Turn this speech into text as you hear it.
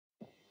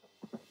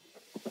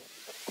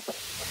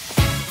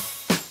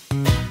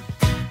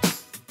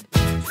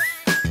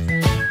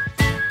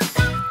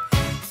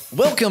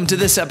Welcome to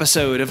this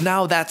episode of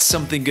Now That's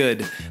Something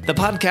Good, the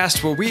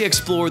podcast where we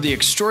explore the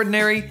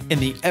extraordinary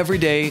in the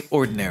everyday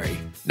ordinary.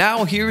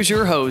 Now here's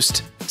your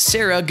host,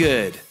 Sarah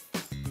Good.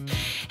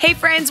 Hey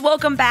friends,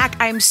 welcome back.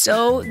 I'm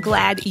so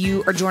glad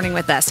you are joining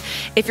with us.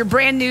 If you're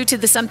brand new to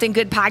the Something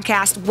Good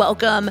podcast,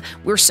 welcome.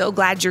 We're so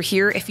glad you're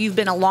here. If you've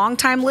been a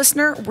long-time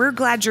listener, we're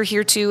glad you're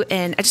here too.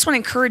 And I just want to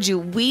encourage you.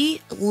 We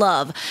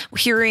love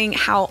hearing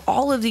how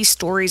all of these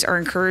stories are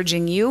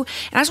encouraging you.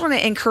 And I just want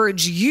to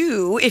encourage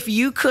you, if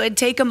you could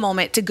take a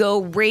moment to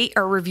go rate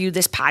or review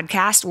this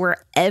podcast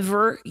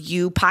wherever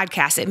you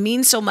podcast. It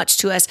means so much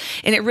to us.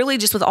 And it really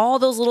just, with all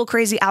those little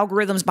crazy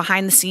algorithms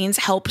behind the scenes,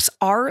 helps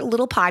our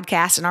little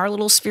podcast and our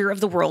little sphere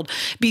of the world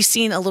be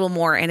seen a little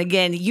more. And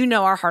again, you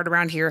know our heart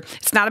around here.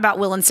 It's not about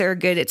Will and Sarah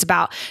Good. It's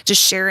about just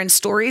sharing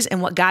stories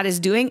and what God is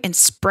doing and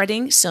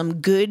spreading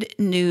some good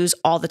news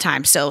all the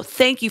time. So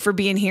thank you for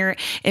being here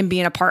and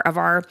being a part of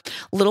our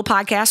little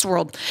podcast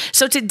world.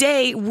 So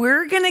today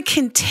we're going to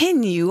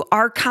continue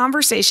our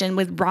conversation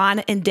with Ron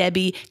and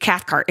Debi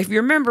Cathcart. If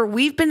you remember,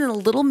 we've been in a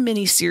little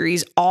mini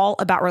series all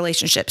about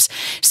relationships.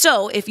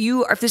 So if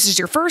this is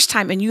your first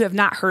time and you have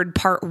not heard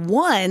part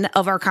one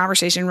of our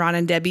conversation, Ron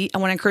and Debi, I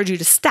want to encourage you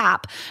to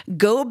stop,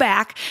 go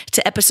back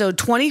to episode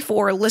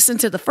 24, listen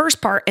to the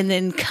first part, and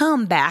then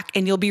come back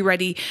and you'll be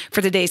ready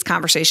for today's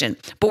conversation.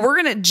 But we're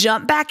going to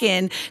jump back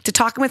in to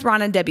talking with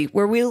Ron and Debi.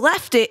 Where we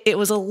left it, it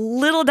was a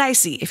little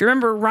dicey. If you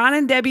remember, Ron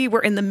and Debi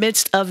were in the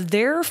midst of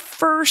their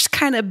first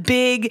kind of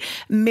big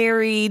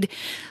married,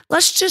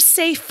 let's just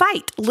say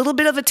fight, a little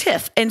bit of a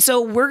tiff. And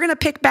so we're going to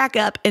pick back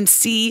up and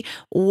see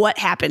what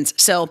happens.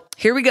 So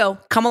here we go.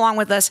 Come along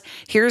with us.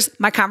 Here's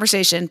my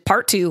conversation,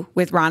 part 2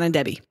 with Ron and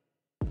Debi.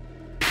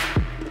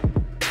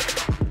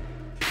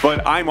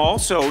 But I'm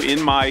also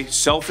in my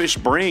selfish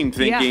brain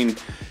thinking,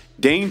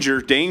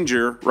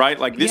 danger, right?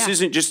 Like this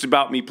isn't just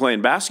about me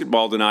playing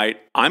basketball tonight.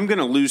 I'm going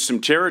to lose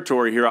some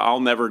territory here I'll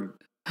never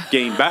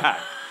gain back.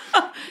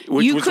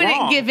 Which you was couldn't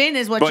wrong. Give in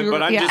is what but, you were.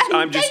 But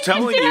I'm just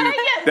telling you,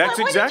 that's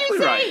exactly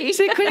right.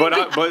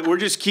 But we're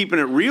just keeping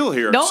it real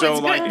here. No, so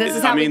it's like,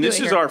 good. This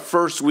is our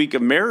first week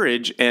of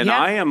marriage, and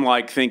I am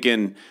like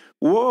thinking,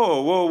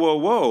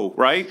 whoa,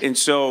 right? And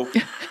so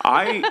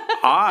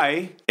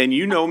I, and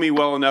you know me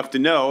well enough to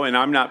know, and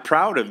I'm not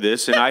proud of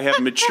this, and I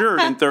have matured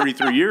in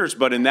 33 years,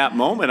 but in that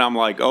moment, I'm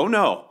like, oh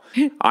no,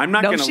 I'm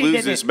not going to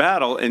lose this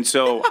battle. And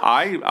so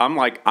I'm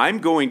like, I'm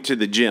going to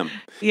the gym.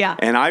 Yeah.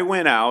 And I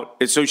went out.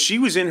 And so she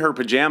was in her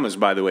pajamas,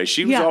 by the way.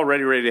 She was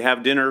already ready to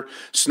have dinner,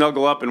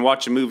 snuggle up, and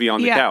watch a movie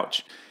on the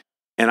couch.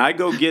 And I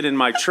go get in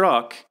my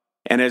truck.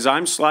 And as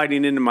I'm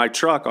sliding into my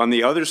truck, on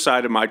the other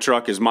side of my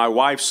truck is my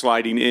wife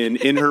sliding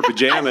in her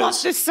pajamas. I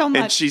love this so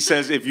much. And she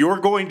says, if you're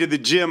going to the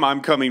gym,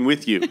 I'm coming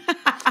with you.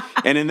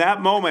 And in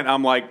that moment,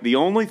 I'm like, the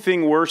only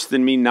thing worse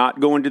than me not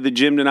going to the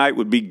gym tonight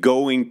would be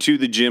going to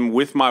the gym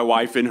with my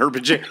wife in her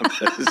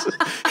pajamas.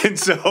 And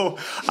so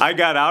I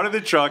got out of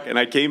the truck and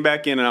I came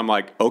back in and I'm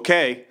like,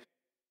 okay,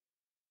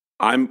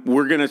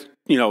 we're going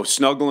to,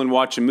 snuggle and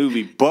watch a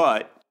movie,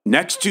 but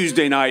next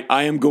Tuesday night,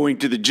 I am going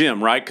to the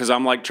gym, right? Because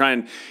I'm like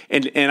trying,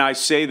 and I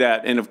say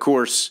that, and of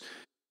course,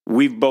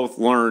 we've both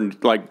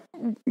learned,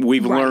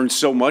 learned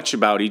so much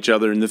about each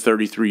other in the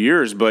 33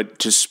 years, but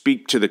to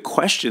speak to the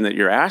question that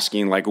you're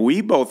asking, like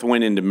we both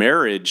went into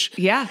marriage,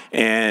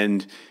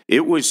 and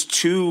it was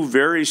two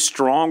very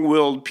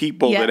strong-willed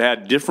people that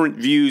had different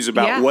views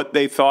about what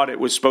they thought it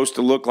was supposed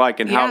to look like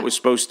and how it was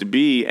supposed to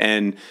be,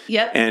 and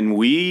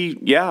we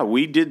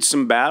did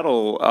some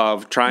battle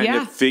of trying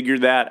to figure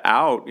that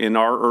out in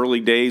our early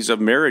days of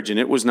marriage, and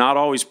it was not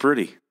always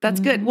pretty. That's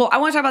good. Well, I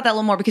want to talk about that a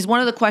little more because one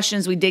of the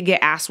questions we did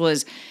get asked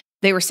was,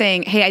 they were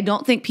saying, hey, I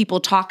don't think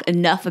people talk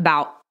enough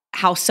about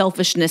how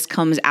selfishness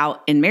comes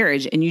out in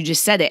marriage. And you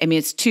just said it. I mean,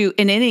 it's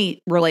in any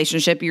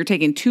relationship, you're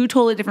taking two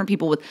totally different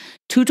people with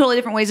two totally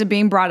different ways of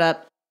being brought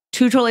up,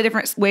 two totally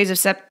different ways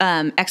of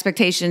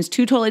expectations,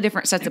 two totally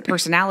different sets of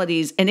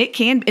personalities. And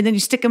then you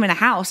stick them in a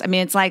house. I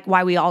mean, it's like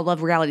why we all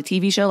love reality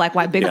TV show, like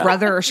why Big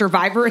Brother or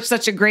Survivor is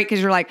such a great,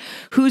 because you're like,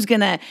 who's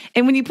gonna,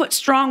 and when you put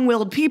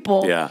strong-willed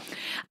people,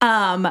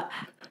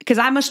 because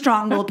I'm a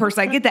strong-willed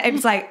person, I get that.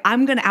 It's like,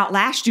 I'm going to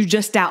outlast you.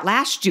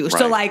 Right.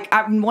 So like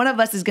one of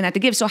us is going to have to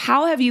give. So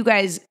how have you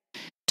guys,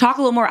 talk a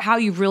little more about how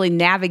you've really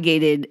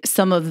navigated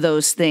some of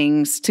those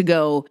things to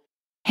go,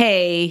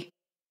 hey,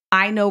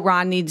 I know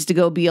Ron needs to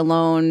go be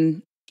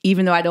alone,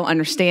 even though I don't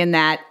understand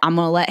that. I'm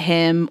going to let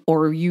him,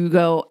 or you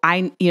go,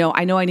 I know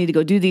I need to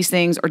go do these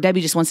things, or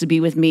Debi just wants to be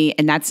with me,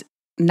 and that's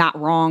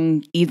not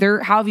wrong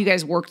either. How have you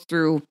guys worked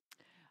through?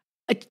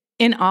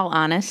 In all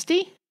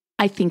honesty,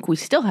 I think we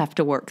still have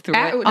to work through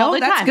it all the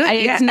time. Good.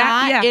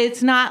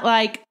 It's not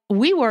like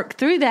we worked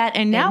through that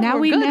and now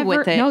we're good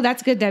with it. No,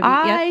 that's good, Debi.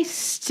 I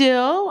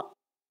still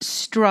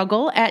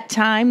struggle at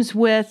times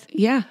with,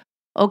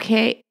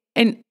 okay,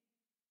 and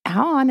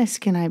how honest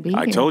can I be?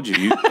 I told you,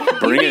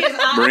 bring it.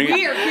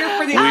 We are here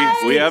for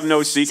the we have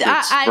no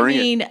secrets.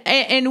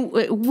 And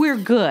we're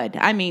good.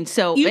 I mean,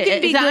 so you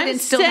can be good and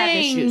still have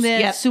issues.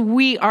 This,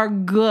 we are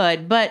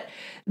good, but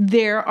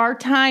there are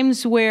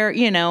times where,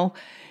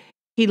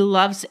 He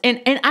loves,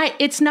 and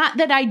it's not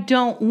that I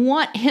don't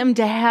want him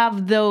to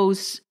have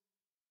those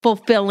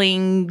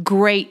fulfilling,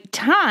 great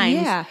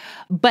times,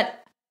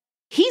 but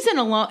he's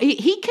alone.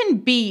 He can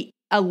be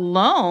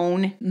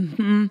alone.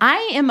 Mm-hmm.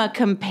 I am a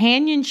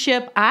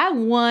companionship. I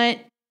want,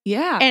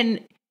 and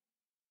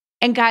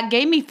God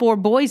gave me 4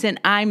 boys, and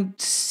I'm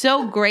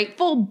so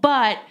grateful,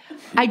 but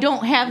I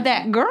don't have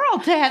that girl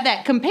to have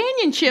that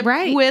companionship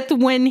with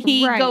when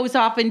he goes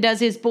off and does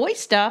his boy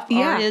stuff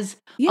or his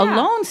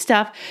alone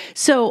stuff.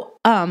 So,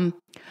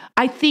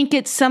 I think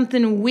it's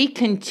something we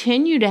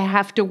continue to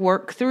have to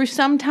work through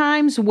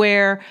sometimes,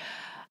 where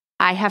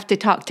I have to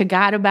talk to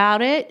God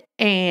about it,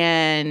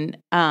 and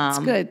that's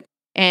good.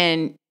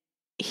 And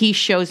he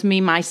shows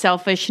me my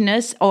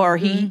selfishness, or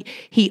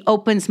he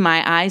opens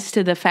my eyes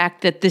to the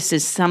fact that this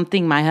is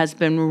something my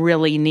husband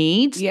really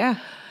needs. Yeah.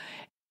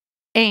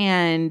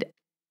 And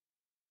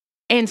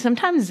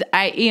sometimes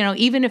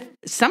even if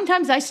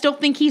sometimes I still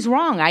think he's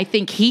wrong. I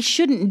think he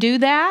shouldn't do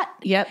that.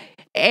 Yep.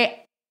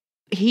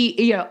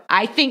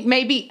 I think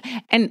maybe,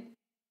 and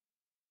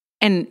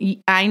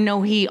I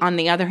know he, on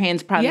the other hand,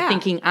 is probably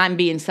thinking I'm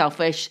being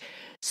selfish.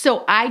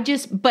 So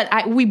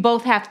we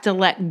both have to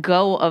let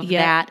go of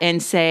that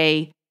and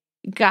say,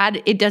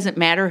 God, it doesn't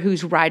matter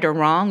who's right or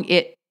wrong.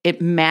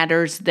 It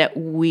matters that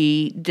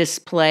we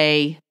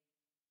display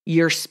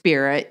your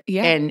spirit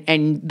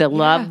and the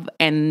love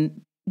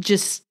and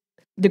just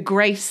the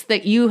grace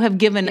that you have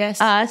given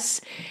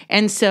us.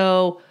 And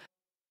so,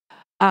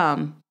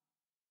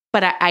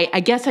 but I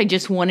guess I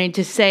just wanted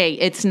to say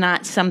it's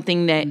not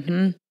something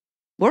that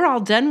we're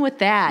all done with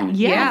that.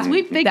 Yes,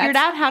 we figured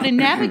out how to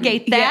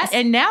navigate that,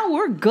 and now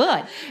we're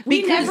good.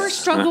 We never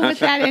struggle with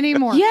that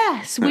anymore.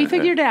 Yes, we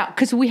figured it out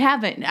because we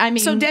haven't. I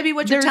mean, so Debbie,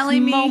 what you're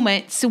telling me? There's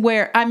moments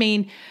where,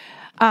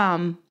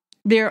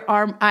 there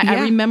are.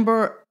 I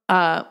remember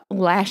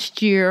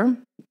last year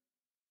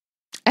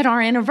at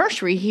our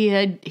anniversary, he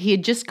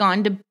had just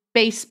gone to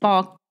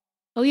baseball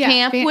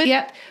camp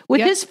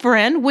with his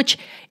friend, which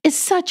is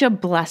such a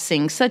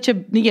blessing, such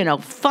a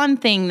fun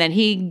thing that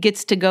he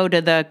gets to go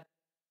to the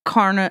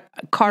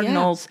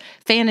Cardinals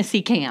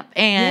fantasy camp.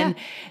 And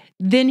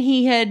then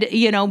he had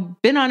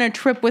been on a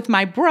trip with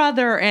my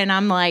brother, and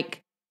I'm like,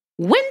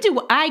 when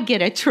do I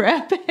get a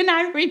trip? And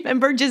I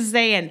remember just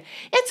saying,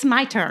 it's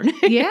my turn.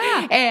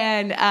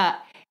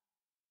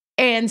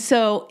 And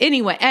so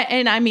anyway,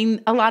 and I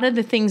mean, a lot of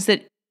the things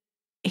that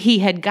he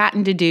had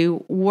gotten to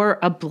do were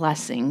a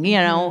blessing,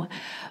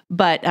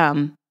 but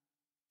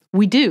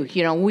we do,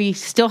 we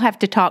still have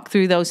to talk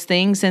through those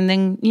things. And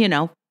then,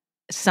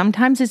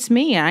 sometimes it's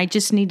me. I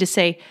just need to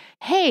say,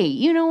 hey,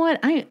 you know what?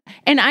 I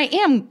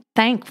am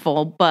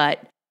thankful,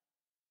 but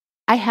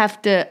I have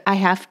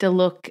to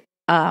look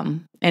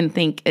and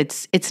think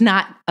it's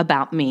not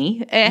about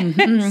me.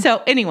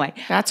 So anyway,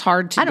 that's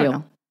hard to do. I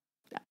don't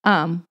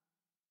know.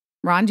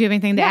 Ron, do you have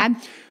anything to add?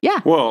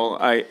 Yeah. Well,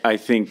 I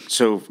think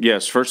so.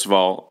 Yes. First of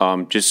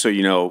all, just so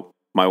you know,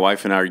 my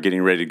wife and I are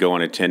getting ready to go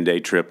on a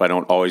 10-day trip. I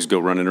don't always go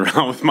running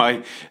around with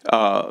my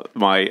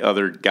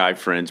other guy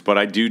friends, but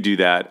I do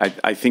that.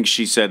 I think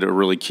she said a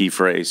really key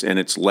phrase, and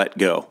it's let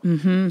go.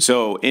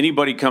 So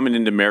anybody coming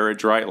into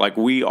marriage, right? Like,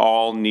 we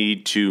all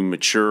need to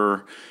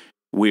mature.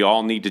 We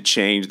all need to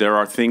change. There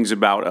are things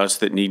about us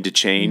that need to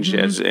change,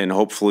 and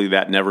hopefully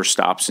that never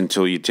stops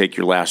until you take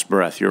your last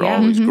breath. You're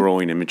always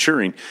growing and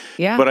maturing.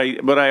 Yeah.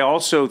 But I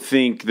also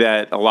think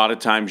that a lot of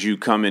times you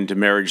come into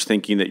marriage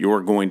thinking that you're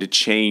going to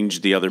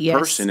change the other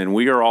person, and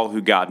we are all who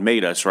God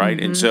made us,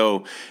 right? And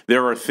so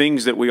there are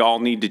things that we all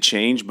need to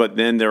change, but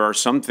then there are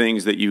some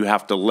things that you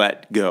have to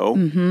let go.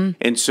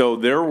 And so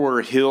there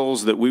were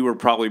hills that we were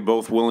probably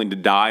both willing to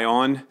die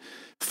on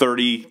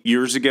 30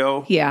 years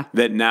ago.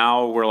 That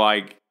now we're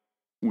like,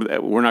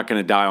 we're not going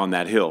to die on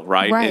that hill,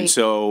 right? And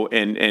so,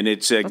 and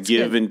it's a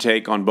give and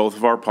take on both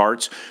of our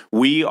parts.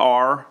 We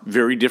are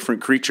very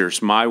different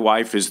creatures. My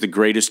wife is the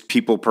greatest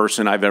people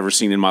person I've ever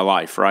seen in my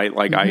life, right?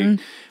 Like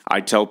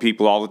I tell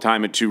people all the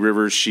time at Two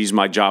Rivers, she's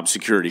my job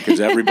security, because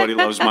everybody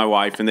loves my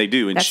wife, and they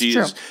do. And she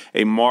is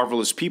a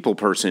marvelous people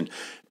person.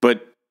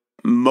 But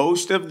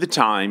most of the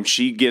time,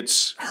 she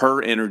gets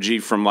her energy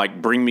from,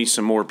 like, bring me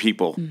some more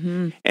people.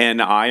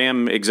 And I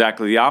am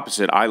exactly the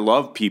opposite. I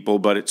love people,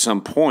 but at some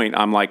point,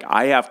 I'm like,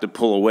 I have to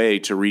pull away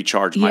to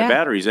recharge my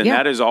batteries. And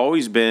that has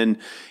always been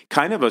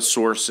kind of a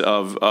source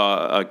of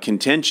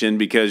contention,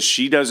 because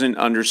she doesn't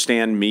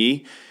understand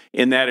me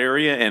in that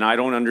area, and I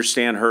don't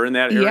understand her in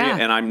that area,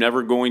 and I'm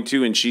never going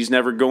to, and she's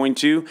never going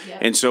to.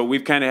 And so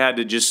we've kind of had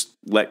to just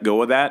let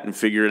go of that and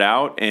figure it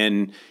out,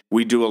 and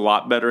we do a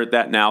lot better at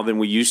that now than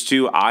we used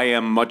to. I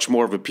am much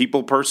more of a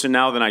people person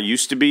now than I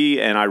used to be,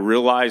 and I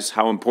realize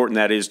how important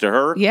that is to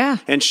her.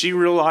 And she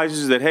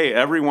realizes that, hey,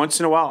 every once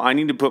in a while, I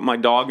need to put my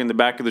dog in the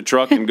back of the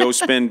truck and go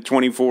spend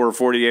 24 or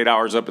 48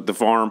 hours up at the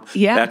farm.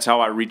 That's how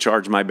I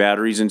recharge my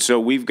batteries. And so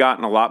we've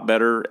gotten a lot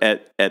better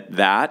at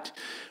that.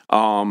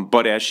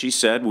 But as she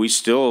said, we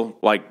still,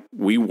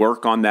 we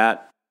work on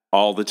that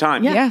all the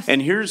time.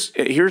 And here's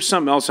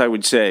something else I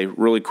would say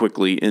really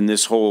quickly in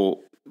this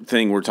whole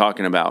thing we're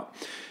talking about.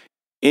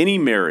 any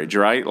marriage,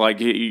 right? Like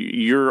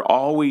you're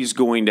always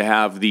going to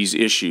have these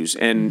issues.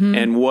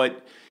 And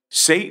what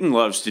Satan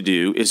loves to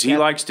do is he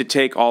likes to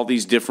take all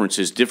these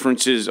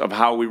differences of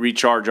how we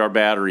recharge our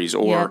batteries,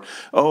 or,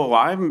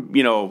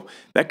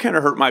 that kind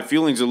of hurt my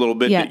feelings a little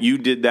bit that you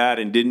did that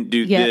and didn't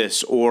do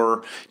this,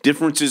 or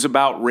differences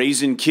about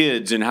raising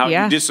kids and how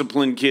you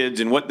discipline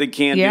kids and what they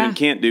can do and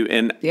can't do.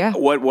 And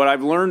what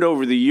I've learned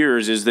over the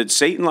years is that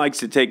Satan likes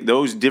to take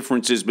those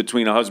differences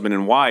between a husband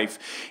and wife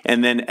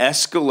and then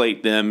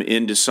escalate them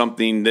into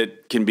something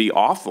that can be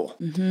awful.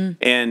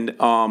 And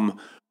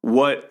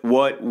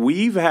what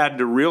we've had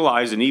to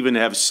realize, and even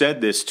have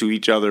said this to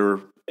each other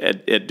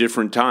at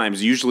different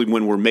times, usually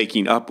when we're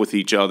making up with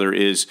each other,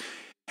 is,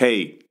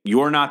 hey,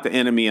 you're not the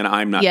enemy and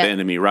I'm not the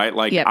enemy, right?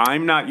 Like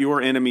I'm not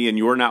your enemy and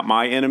you're not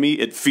my enemy.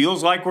 It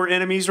feels like we're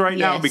enemies right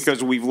now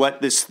because we've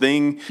let this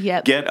thing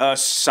get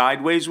us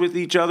sideways with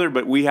each other,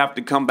 but we have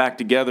to come back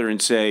together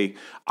and say,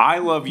 I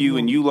love you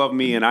and you love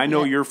me, and I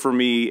know you're for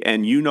me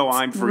and you know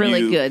I'm for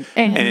really you. Good.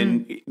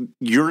 And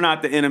you're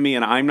not the enemy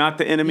and I'm not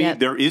the enemy.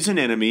 There is an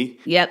enemy.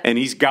 And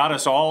he's got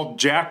us all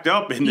jacked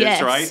up in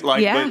this, right?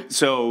 Like,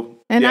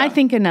 And I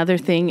think another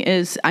thing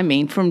is,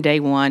 from day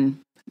one,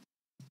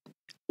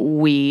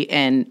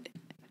 and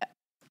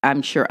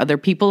I'm sure other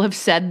people have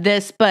said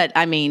this, but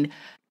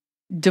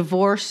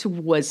divorce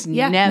was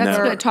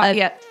never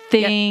a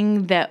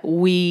thing that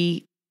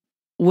we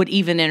would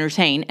even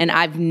entertain. And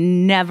I've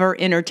never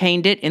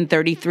entertained it in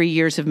 33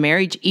 years of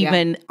marriage,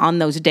 even on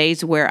those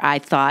days where I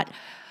thought,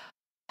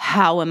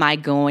 how am I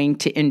going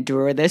to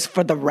endure this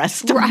for the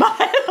rest of my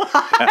life?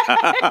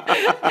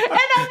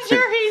 And I'm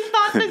sure he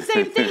thought the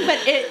same thing,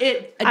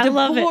 but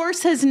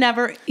divorce has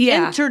never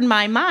entered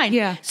my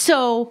mind.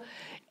 So,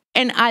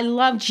 and I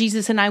love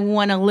Jesus and I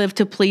want to live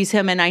to please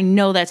him. And I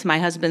know that's my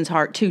husband's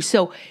heart too.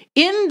 So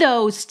in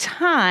those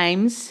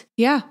times,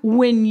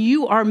 when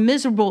you are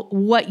miserable,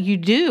 what you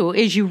do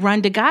is you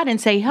run to God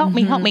and say, help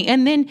me, help me.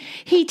 And then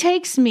he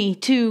takes me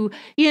to,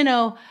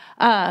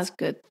 that's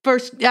good.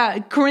 First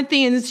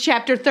Corinthians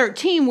chapter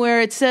 13, where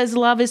it says,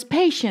 love is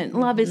patient,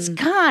 love is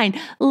kind,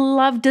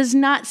 love does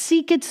not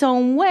seek its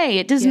own way.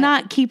 It does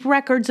not keep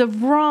records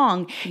of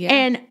wrong.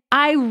 And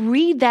I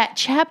read that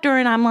chapter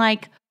and I'm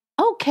like,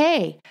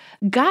 okay,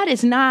 God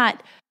is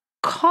not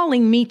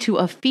calling me to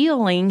a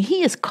feeling.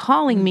 He is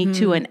calling me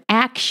to an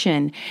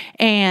action.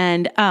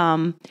 And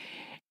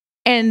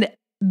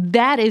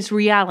that is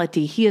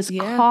reality. He has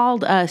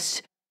called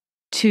us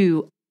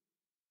to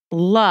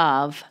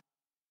love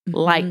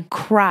like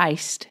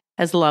Christ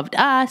has loved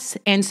us.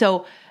 And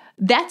so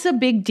that's a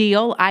big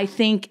deal. I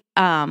think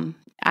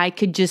I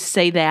could just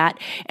say that.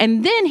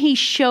 And then he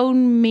showed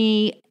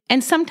me,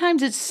 and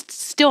sometimes it's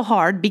still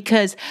hard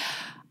because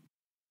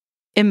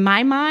in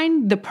my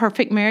mind, the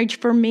perfect marriage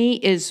for me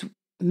is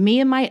me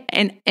and my,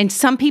 and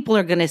some people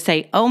are going to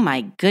say, oh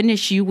my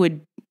goodness, you would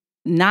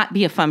not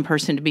be a fun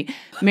person to be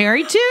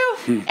married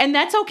to. And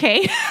that's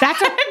okay. That's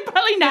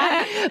probably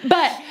not.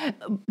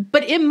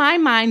 But in my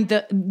mind,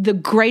 the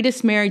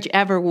greatest marriage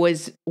ever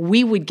was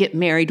we would get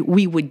married.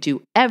 We would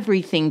do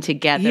everything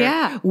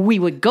together. We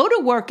would go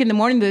to work in the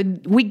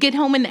morning. We'd get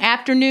home in the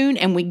afternoon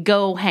and we'd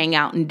go hang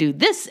out and do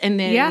this. And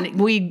then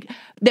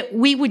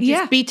we would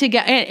just be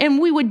together and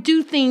we would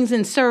do things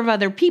and serve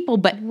other people,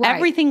 but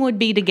everything would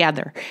be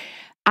together.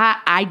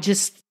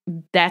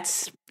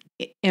 That's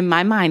in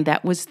my mind,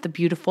 that was the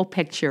beautiful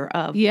picture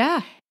of,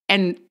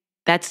 and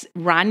that's,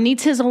 Ron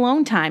needs his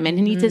alone time and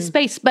he needs his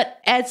space. But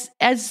as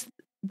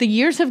the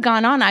years have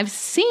gone on, I've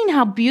seen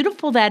how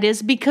beautiful that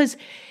is because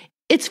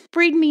it's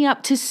freed me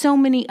up to so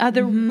many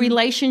other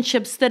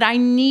relationships that I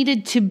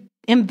needed to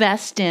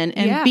invest in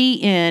and be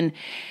in.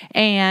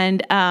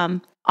 And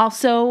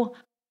also,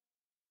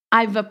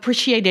 I've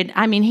appreciated,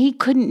 he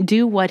couldn't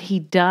do what he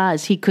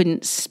does. He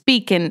couldn't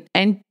speak.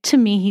 And to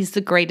me, he's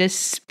the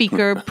greatest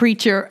speaker,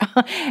 preacher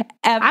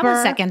ever. I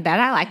would second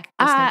that. I like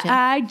listening to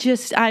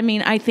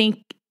him. I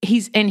think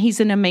he's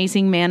an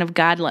amazing man of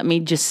God. Let me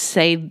just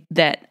say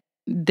that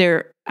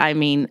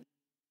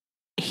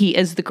he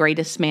is the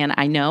greatest man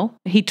I know.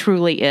 He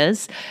truly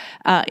is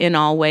in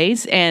all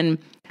ways. And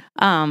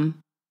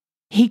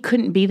he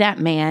couldn't be that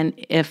man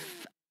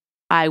if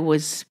I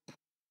was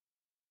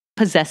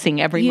possessing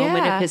every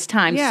moment of his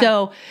time.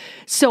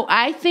 So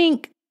I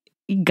think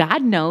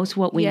God knows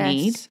what we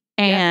need,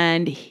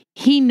 and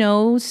he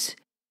knows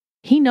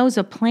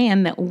a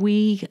plan that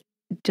we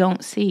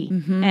don't see.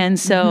 And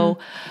so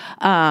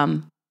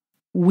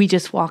we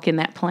just walk in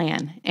that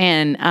plan.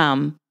 And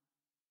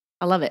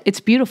I love it. It's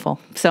beautiful.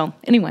 So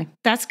anyway.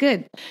 That's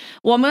good.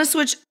 Well, I'm going to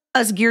switch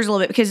us gears a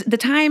little bit because the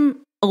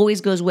time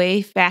always goes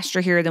way faster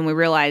here than we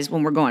realize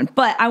when we're going.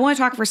 But I want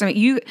to talk for a second.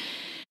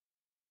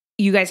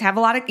 You guys have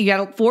you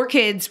got 4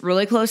 kids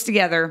really close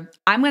together.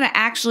 I'm going to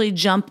actually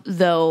jump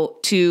though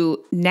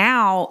to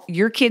now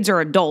your kids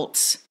are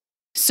adults.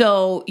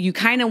 So you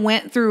kind of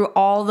went through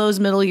all those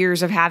middle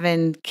years of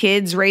having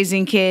kids,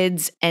 raising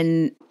kids,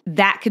 and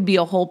that could be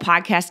a whole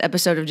podcast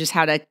episode of just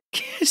how to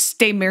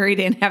stay married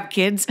and have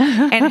kids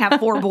and have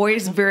 4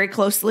 boys very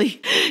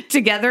closely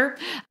together.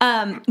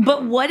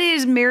 But what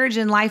is marriage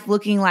and life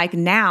looking like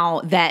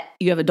now that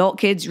you have adult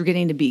kids, you're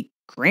getting to be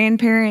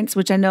grandparents,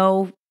 which I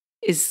know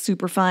is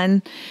super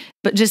fun,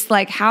 but just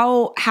like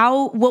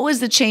what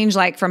was the change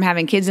like from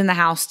having kids in the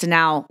house to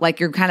now, like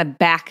you're kind of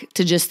back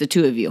to just the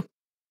 2 of you?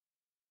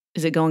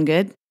 Is it going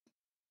good?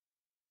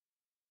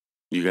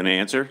 You going to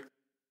answer?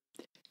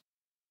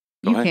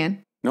 You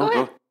can. No,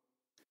 go.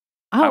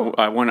 Oh,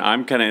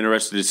 I'm kind of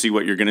interested to see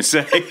what you're going to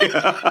say.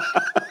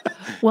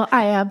 well,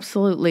 I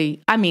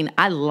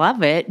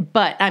love it,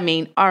 but I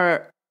mean,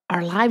 our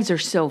lives are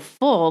so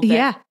full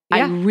that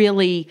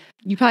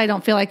you probably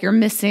don't feel like you're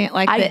missing it.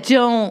 Like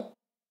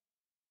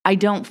I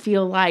don't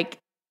feel like,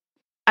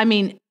 I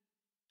mean,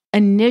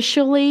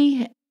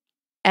 initially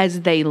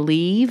as they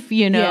leave,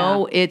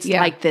 it's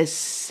like this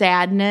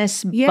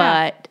sadness,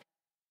 but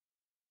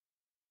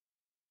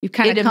you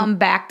kind of come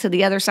back to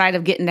the other side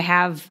of getting to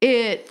have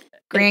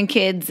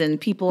grandkids and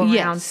people around.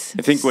 Yes.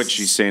 I think what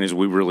she's saying is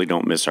we really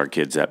don't miss our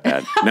kids that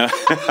bad. No,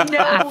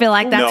 I feel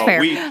like that's fair.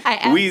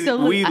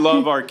 We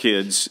love our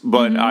kids,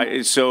 but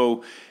I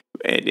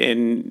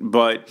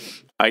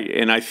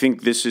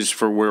think this is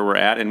for where we're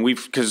at, and we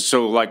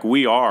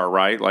are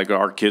right. Like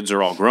our kids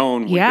are all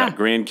grown. We've got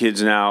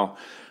grandkids now,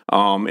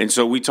 and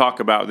so we talk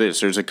about this.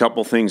 There's a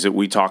couple things that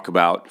we talk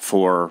about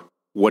for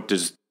what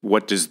does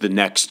the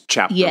next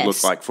chapter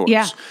look like for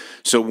us?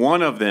 So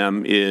one of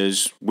them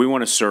is we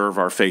want to serve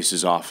our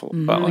faces off.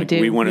 We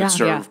want to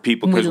serve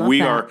people because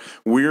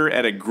we're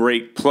at a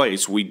great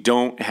place. We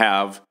don't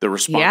have the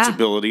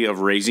responsibility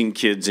of raising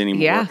kids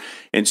anymore.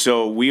 And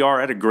so we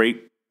are at a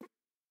great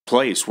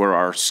place where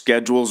our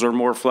schedules are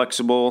more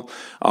flexible,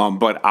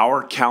 but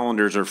our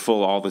calendars are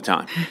full all the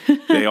time.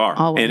 They are.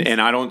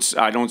 and I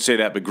don't say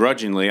that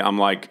begrudgingly. I'm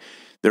like,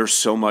 there's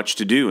so much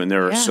to do and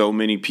there are so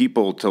many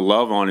people to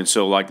love on. And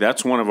so like,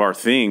 that's one of our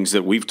things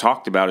that we've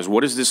talked about is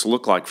what does this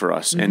look like for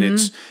us? And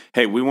it's,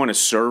 hey, we want to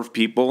serve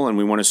people and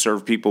we want to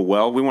serve people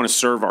well. We want to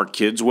serve our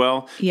kids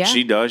well. Yeah.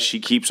 She does. She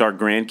keeps our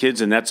grandkids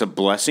and that's a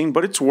blessing,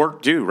 but it's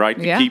work too, right?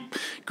 To keep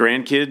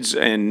grandkids.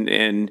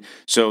 And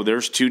so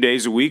there's 2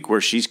 days a week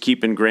where she's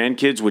keeping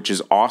grandkids, which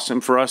is awesome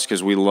for us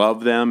because we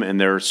love them and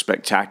they're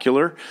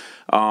spectacular.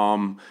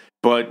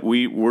 But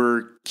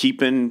we're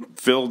keeping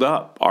filled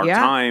up our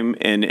time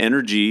and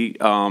energy.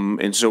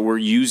 And so we're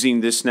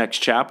using this next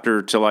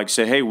chapter to like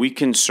say, hey, we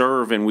can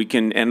serve and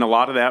and a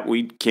lot of that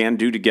we can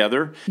do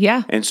together.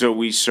 Yeah. And so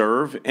we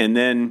serve. And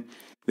then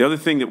the other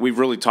thing that we've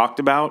really talked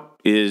about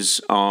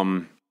is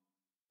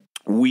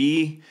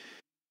we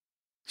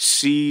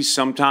see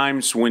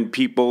sometimes when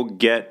people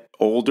get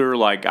older,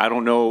 like I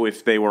don't know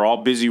if they were all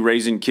busy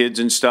raising kids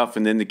and stuff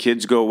and then the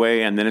kids go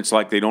away and then it's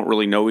like they don't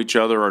really know each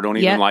other or don't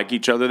even like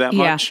each other that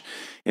much.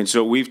 And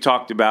so we've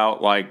talked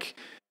about like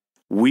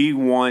we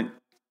want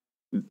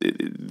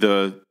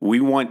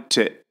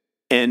to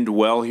end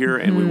well here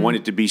and we want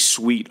it to be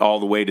sweet all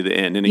the way to the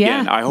end. And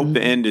again, I hope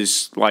the end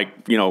is like,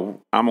 I'm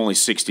only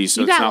 60,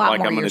 so it's not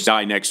like I'm going to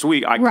die next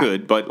week. I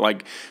could, but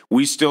like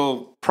we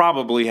still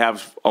probably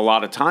have a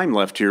lot of time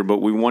left here,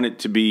 but we want it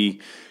to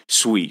be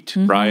sweet,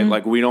 right?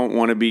 Like we don't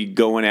want to be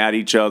going at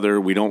each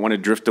other. We don't want to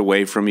drift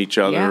away from each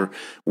other. Yeah.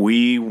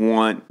 We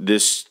want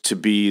this to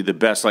be the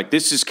best. Like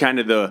this is kind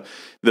of the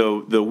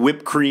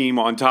whipped cream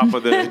on top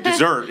of the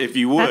dessert, if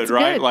you would,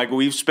 right? Good. Like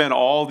we've spent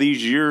all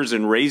these years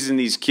in raising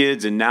these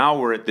kids and now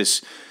we're at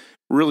this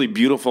really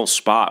beautiful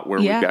spot where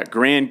we've got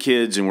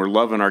grandkids and we're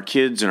loving our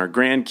kids and our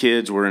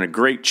grandkids. We're in a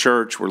great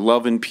church. We're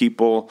loving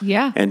people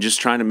and just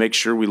trying to make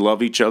sure we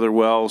love each other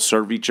well,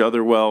 serve each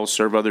other well,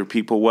 serve other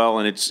people well.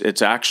 And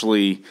it's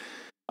actually,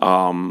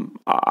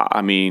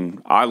 I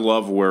mean, I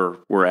love where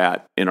we're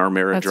at in our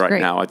marriage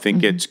now. I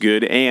think it's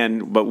good.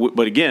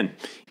 But again,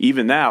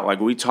 even that, like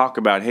we talk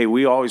about, hey,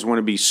 we always want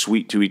to be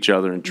sweet to each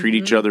other and treat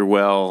each other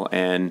well.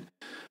 And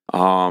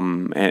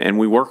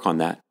we work on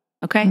that.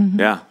 Okay.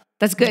 Yeah.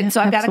 That's good. Yeah, so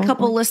I've got a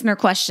couple listener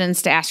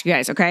questions to ask you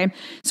guys, okay?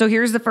 So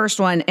here's the first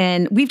one.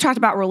 And we've talked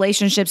about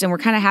relationships and we're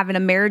kind of having a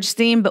marriage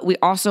theme, but we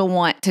also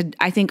want to,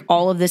 I think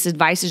all of this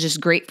advice is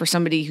just great for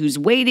somebody who's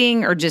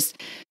waiting or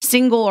just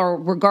single or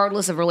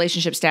regardless of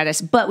relationship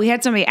status. But we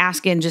had somebody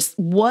asking just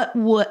what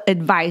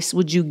advice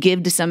would you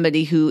give to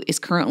somebody who is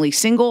currently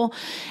single,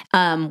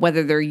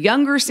 whether they're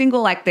younger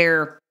single, like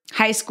they're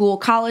high school,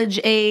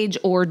 college age,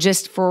 or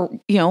just for,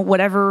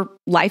 whatever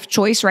life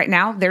choice right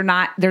now, they're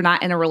not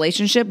in a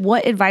relationship.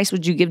 What advice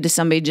would you give to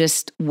somebody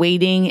just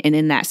waiting and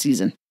in that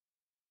season?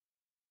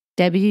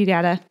 Debbie, you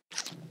gotta.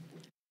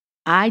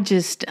 I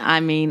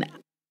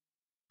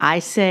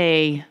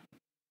say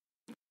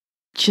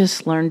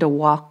just learn to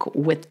walk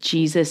with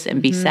Jesus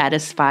and be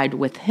satisfied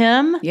with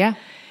him. Yeah.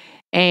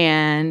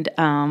 And,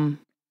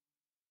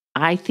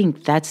 I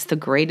think that's the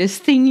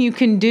greatest thing you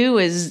can do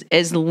is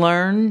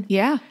learn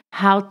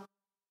how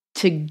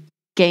to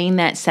gain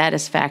that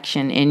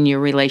satisfaction in your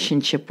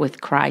relationship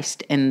with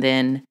Christ and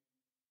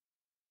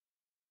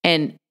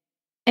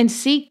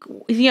seek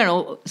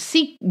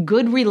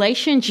good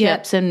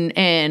relationships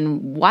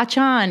and watch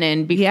on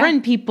and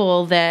befriend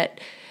people that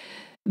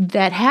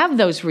have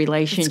those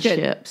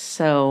relationships.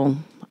 So,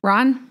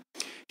 Ron?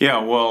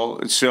 Yeah,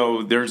 well,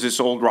 so there's this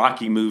old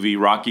Rocky movie,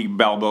 Rocky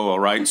Balboa,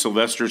 right?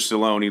 Sylvester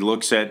Stallone, he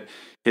looks at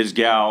his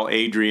gal,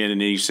 Adrian,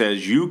 and he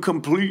says, "You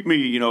complete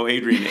me,"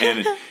 Adrian.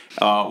 And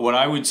what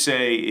I would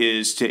say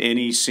is to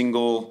any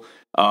single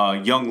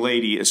young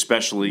lady,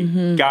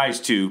 especially guys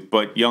too,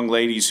 but young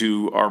ladies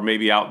who are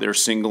maybe out there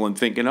single and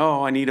thinking,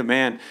 "Oh, I need a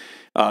man."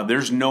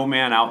 There's no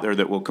man out there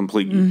that will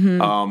complete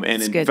you.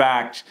 And in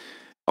fact,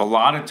 a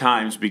lot of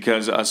times,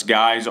 because us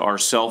guys are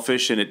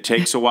selfish and it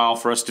takes a while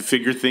for us to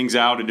figure things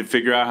out and to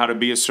figure out how to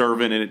be a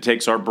servant, and it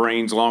takes our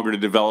brains longer to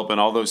develop and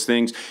all those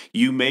things,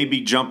 you may be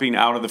jumping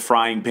out of the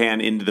frying pan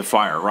into the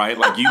fire, right?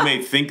 Like you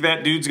may think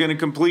that dude's going to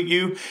complete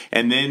you,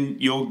 and then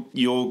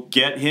you'll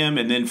get him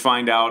and then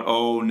find out,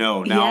 oh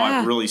no, now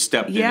I've really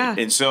stepped in it.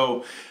 And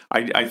so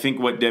I think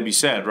what Debbie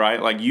said, right?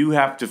 Like you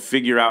have to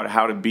figure out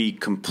how to be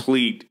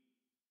complete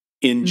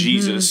in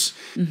Jesus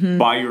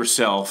by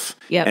yourself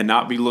and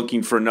not be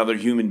looking for another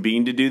human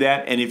being to do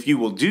that. And if you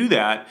will do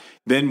that,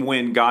 then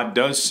when God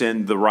does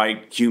send the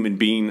right human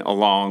being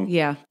along,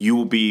 you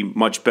will be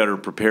much better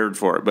prepared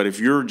for it. But if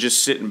you're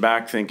just sitting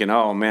back thinking,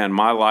 oh man,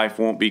 my life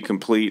won't be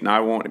complete and I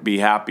won't be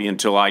happy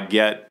until I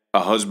get a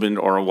husband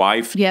or a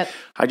wife,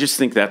 I just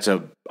think that's a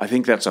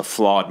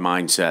flawed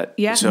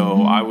mindset.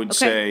 So I would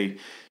say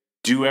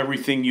do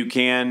everything you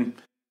can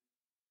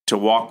to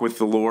walk with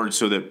the Lord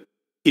so that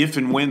if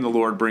and when the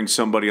Lord brings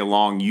somebody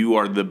along, you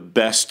are the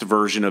best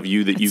version of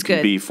you that you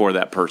can be for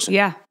that person.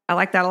 Yeah, I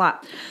like that a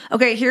lot.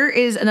 Okay, here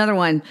is another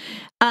one.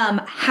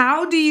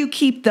 How do you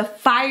keep the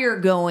fire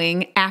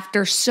going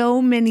after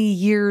so many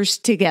years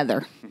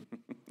together?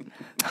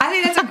 I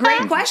think that's a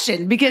great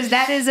question because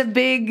that is a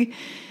big...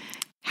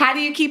 How do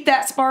you keep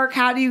that spark?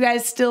 How do you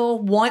guys still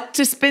want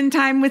to spend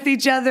time with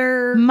each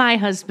other? My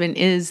husband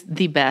is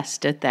the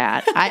best at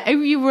that.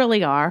 You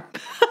really are.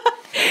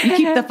 You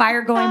keep the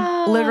fire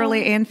going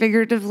literally and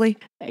figuratively.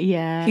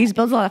 Yeah. He's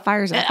built a lot of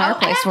fires in the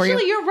fireplace for you.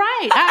 Actually, you're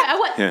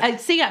right.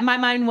 See, my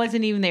mind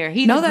wasn't even there.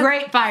 He's a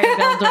great fire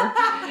builder.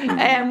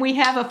 And we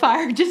have a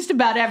fire just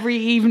about every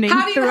evening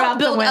How do you throughout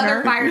build the winter.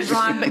 other fires,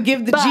 Ron, but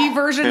give the G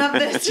version of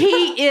this?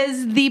 He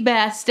is the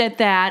best at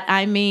that.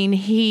 I mean,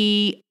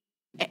 he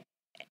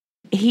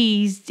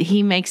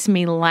makes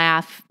me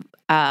laugh.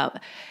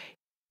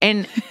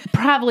 And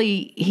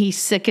probably he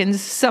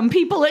sickens some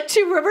people at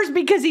Two Rivers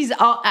because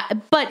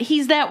but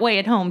he's that way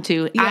at home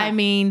too. Yeah. I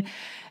mean,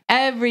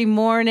 every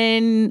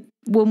morning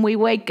when we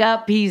wake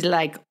up, he's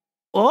like,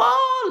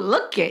 "Oh,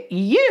 look at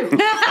you.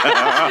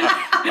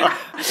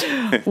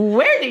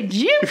 Where did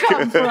you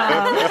come from?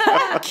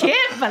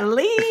 Can't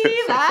believe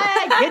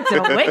I get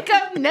to wake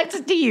up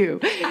next to you."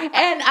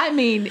 And I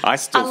mean, I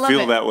still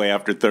feel that way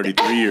after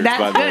 33 years,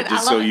 by the way,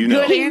 just so you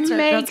know. He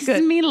makes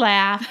me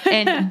laugh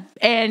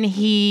and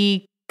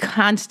he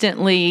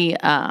constantly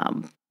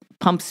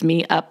pumps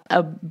me up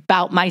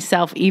about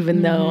myself,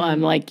 even though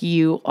I'm like,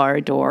 you are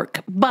a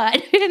dork.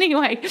 But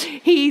anyway,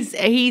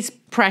 he's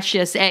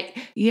precious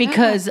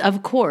because,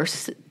 of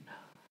course,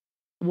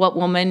 what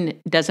woman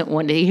doesn't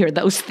want to hear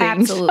those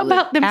things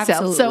about themselves?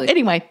 Absolutely. So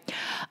anyway,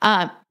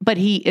 but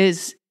he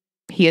is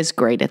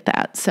great at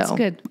that. So that's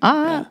good.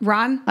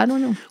 Ron, I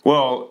don't know.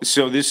 Well,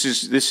 so this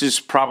is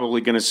probably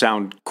going to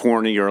sound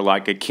corny or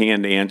like a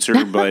canned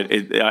answer, but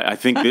I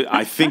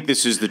think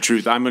this is the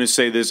truth. I'm going to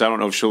say this. I don't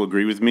know if she'll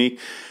agree with me,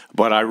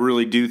 but I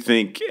really do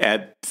think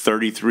at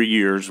 33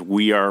 years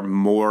we are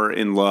more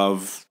in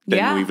love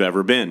than we've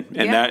ever been,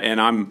 and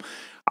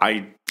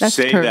I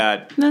say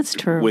that that's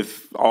true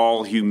with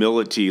all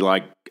humility.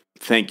 Like,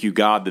 thank you,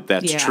 God,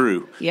 that's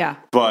true. Yeah,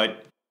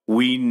 but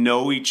we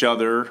know each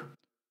other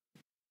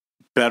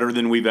better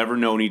than we've ever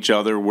known each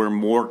other. We're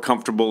more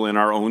comfortable in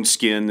our own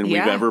skin than we've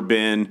ever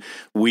been.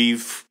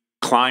 We've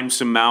climbed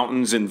some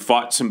mountains and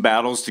fought some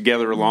battles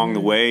together along the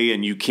way,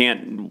 and you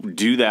can't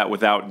do that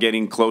without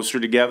getting closer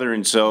together.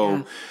 And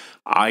so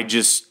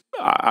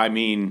I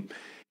mean,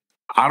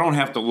 I don't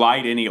have to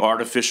light any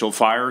artificial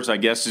fires, I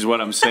guess is what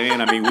I'm saying.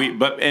 I mean,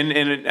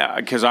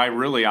 because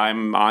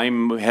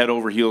I'm head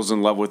over heels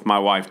in love with my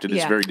wife to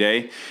this very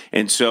day.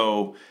 And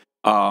so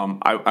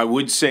I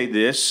would say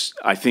this.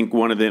 I think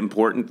one of the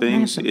important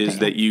things is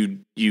that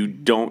you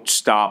don't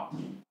stop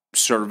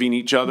serving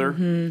each other.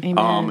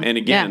 And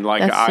again,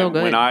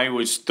 when I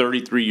was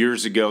 33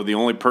 years ago, the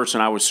only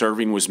person I was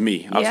serving was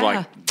me. I was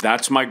like,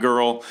 that's my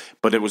girl,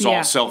 but it was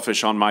all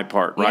selfish on my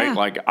part, right?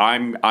 Like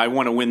I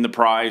want to win the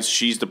prize,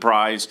 she's the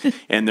prize,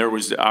 and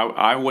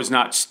I was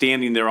not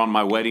standing there on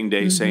my wedding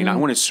day saying, I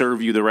want to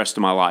serve you the rest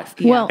of my life.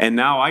 And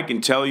now I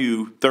can tell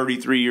you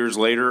 33 years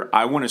later,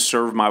 I want to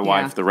serve my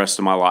wife the rest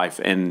of my life.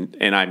 And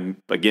I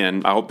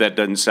hope that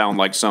doesn't sound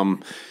like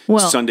some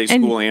Sunday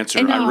school answer.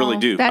 I really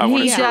do. I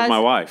want to serve my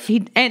wife.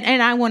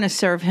 And I want to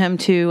serve him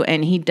too,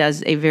 and he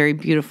does a very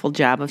beautiful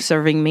job of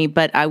serving me.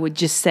 But I would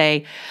just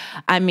say,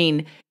 I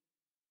mean,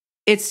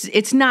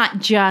 it's not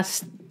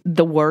just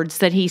the words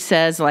that he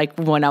says, like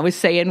when I was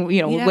saying,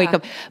 wake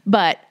up.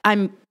 But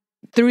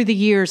through the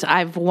years,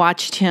 I've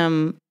watched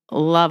him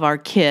love our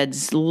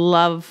kids,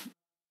 love,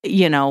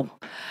 and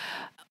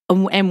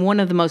one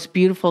of the most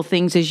beautiful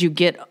things as you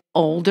get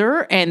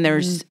older and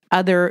there's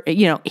other,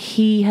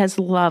 he has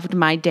loved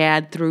my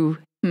dad through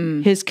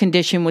his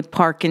condition with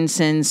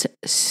Parkinson's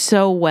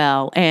so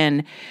well.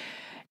 And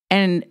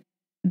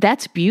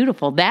that's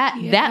beautiful. That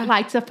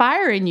lights a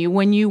fire in you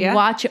when you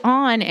watch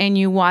on and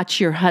you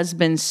watch your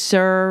husband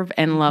serve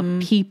and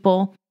love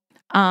people.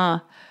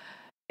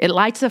 It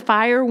lights a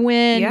fire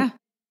when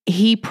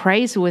he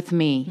prays with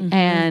me.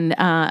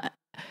 And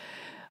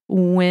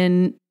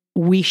when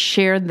we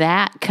share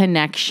that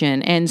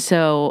connection. And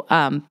so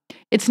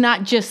it's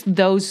not just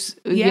those,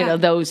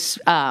 those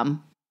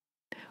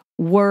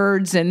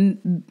words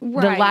and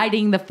the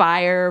lighting the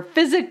fire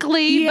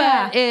physically,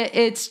 but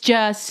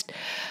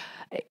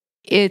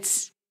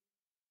it's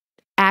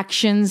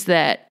actions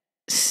that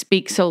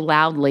speak so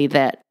loudly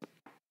that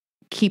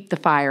keep the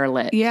fire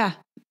lit. Yeah,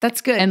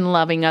 that's good. And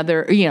loving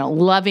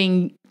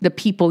loving the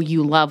people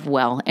you love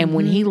well. And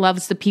when he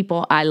loves the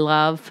people I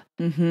love,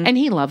 and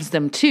he loves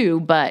them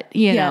too, but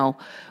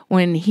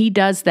when he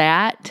does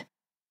that,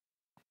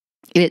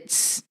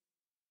 it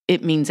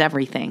means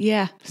everything.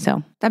 Yeah.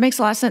 So that makes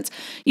a lot of sense.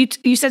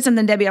 You said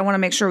something, Debbie, I want to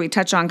make sure we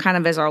touch on kind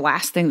of as our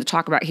last thing to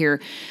talk about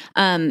here.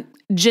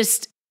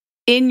 Just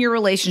in your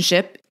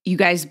relationship, you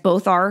guys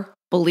both are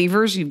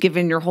believers. You've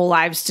given your whole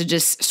lives to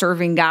just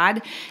serving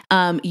God.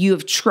 You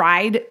have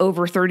tried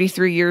over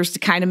 33 years to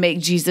kind of make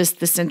Jesus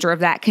the center of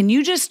that. Can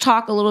you just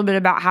talk a little bit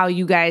about how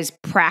you guys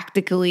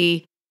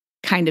practically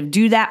kind of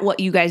do that, what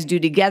you guys do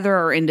together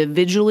or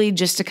individually,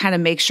 just to kind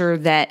of make sure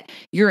that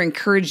you're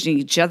encouraging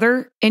each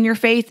other in your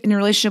faith, in your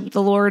relationship with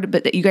the Lord,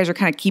 but that you guys are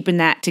kind of keeping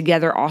that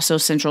together also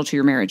central to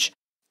your marriage?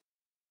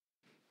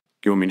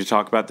 You want me to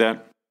talk about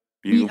that?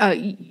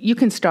 You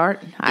can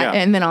start,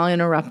 and then I'll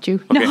interrupt you.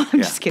 Okay, no, I'm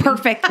just kidding.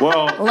 Perfect.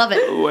 Well, love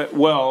it.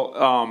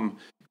 Well,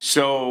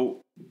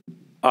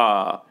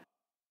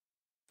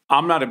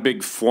 I'm not a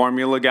big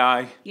formula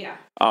guy. Yeah.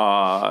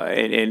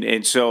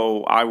 And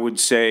so I would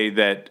say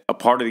that a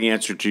part of the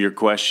answer to your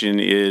question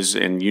is,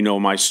 and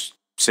my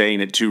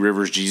saying at Two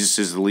Rivers, Jesus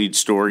is the lead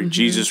story.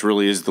 Jesus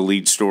really is the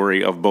lead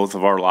story of both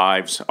of our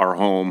lives, our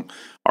home,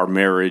 our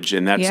marriage,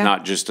 and that's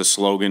not just a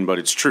slogan, but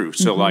it's true.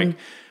 So like,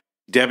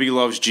 Debbie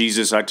loves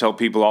Jesus. I tell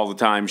people all the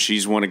time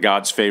she's one of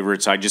God's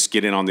favorites. I just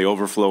get in on the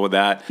overflow of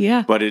that.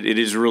 Yeah. But it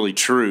is really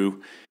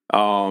true.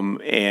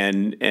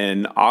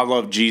 And I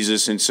love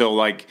Jesus. And so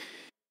like,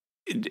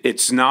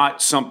 it's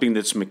not something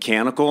that's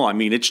mechanical. I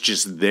mean, it's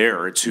just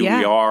there. It's who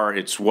we are.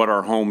 It's what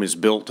our home is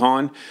built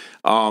on.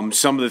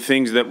 Some of the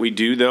things that we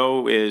do,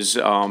 though, is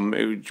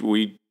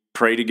we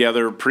pray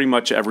together pretty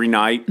much every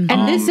night.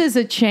 And this is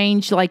a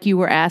change, like you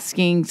were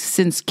asking,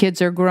 since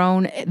kids are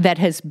grown, that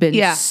has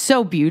been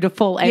so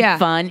beautiful and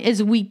fun,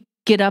 is we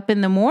get up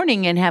in the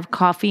morning and have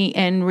coffee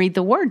and read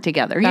the Word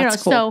together.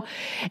 That's cool. So,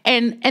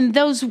 and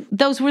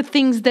those were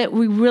things that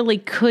we really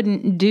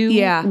couldn't do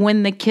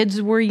when the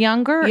kids were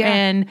younger,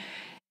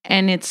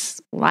 and it's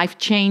life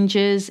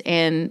changes,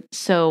 and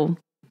so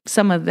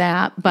some of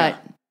that. But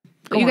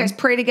you guys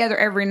pray together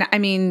every night. I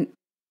mean.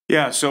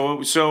 Yeah,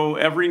 so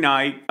every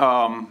night,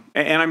 and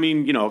I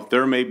mean,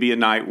 there may be a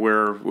night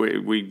where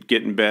we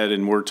get in bed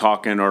and we're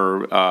talking,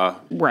 or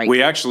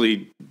we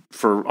actually,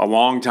 for a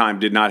long time,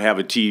 did not have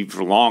a TV.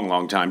 For a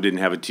long time, didn't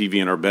have a TV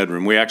in our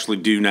bedroom. We actually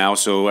do now.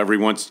 So every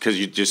once, because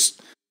you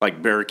just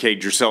like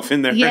barricade yourself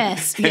in there.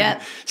 Yes,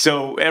 yeah.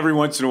 So every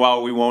once in a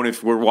while, we won't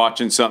if we're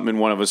watching something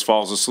and one of us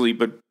falls asleep,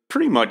 but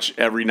pretty much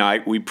every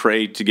night we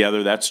pray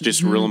together. That's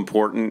just real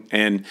important.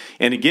 And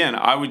again,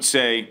 I would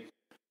say,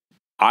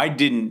 I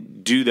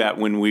didn't do that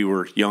when we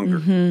were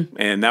younger,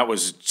 and that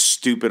was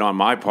stupid on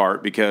my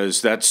part,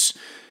 because that's,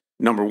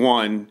 number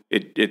one,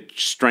 it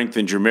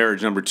strengthens your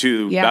marriage. Number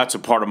two, that's a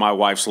part of my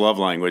wife's love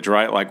language,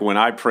 right? Like when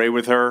I pray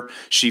with her,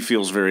 she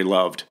feels very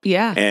loved.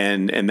 Yeah.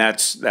 And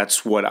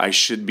that's what I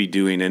should be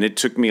doing. And it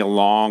took me a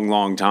long,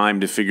 long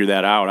time to figure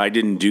that out. I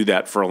didn't do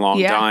that for a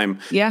long time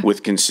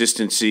with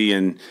consistency.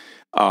 And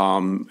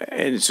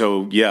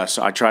so, yes,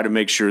 I try to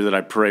make sure that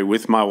I pray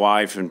with my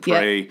wife and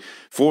pray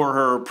for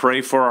her,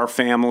 pray for our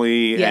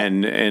family.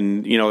 And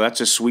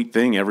that's a sweet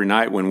thing every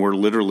night when we're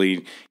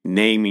literally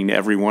naming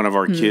every one of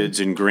our kids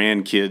and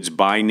grandkids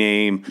by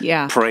name,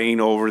 praying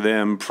over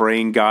them,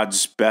 praying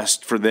God's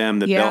best for them,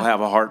 that they'll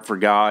have a heart for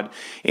God.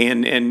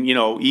 And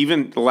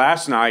even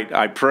last night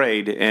I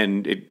prayed,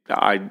 and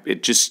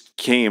it just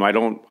came.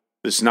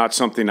 It's not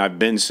something I've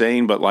been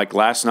saying, but like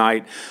last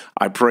night,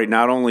 I prayed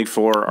not only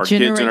for our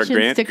kids and our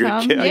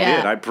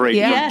grandkids. I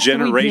prayed for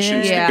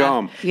generations to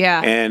come.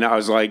 Yeah. And I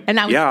was like, and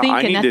I was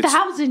thinking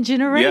 1,000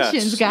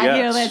 generations, God,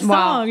 that song.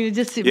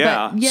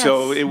 Wow.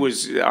 So it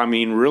was,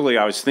 really,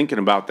 I was thinking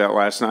about that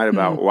last night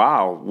about,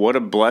 wow, what a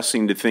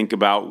blessing to think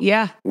about.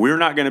 Yeah. We're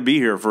not going to be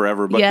here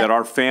forever, but that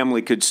our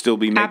family could still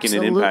be making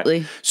an impact.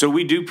 So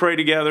we do pray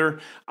together.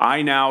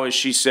 I now, as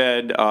she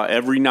said,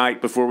 every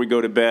night before we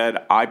go to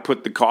bed, I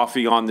put the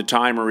coffee on the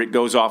timer. It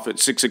goes off at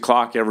 6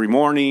 o'clock every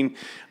morning.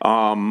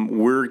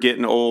 We're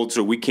getting old,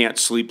 so we can't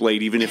sleep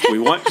late even if we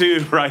want to,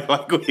 right?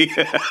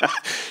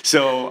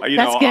 So,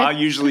 I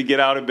usually get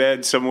out of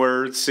bed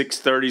somewhere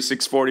 6:30,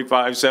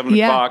 6:45, 7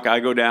 o'clock.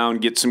 I go down,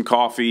 get some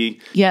coffee,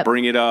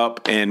 bring it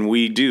up, and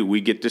we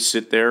get to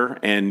sit there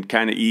and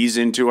kind of ease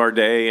into our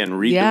day and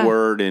read the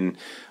Word. And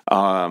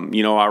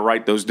I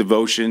write those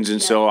devotions,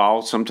 and so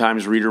I'll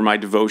sometimes read her my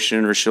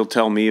devotion, or she'll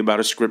tell me about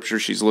a scripture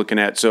she's looking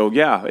at. So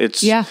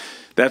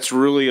that's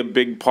really a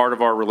big part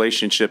of our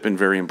relationship and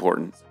very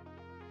important.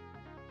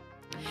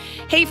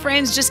 Hey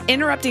friends, just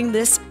interrupting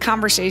this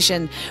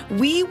conversation.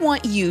 We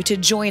want you to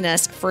join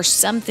us for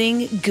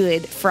Something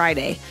Good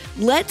Friday.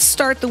 Let's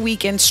start the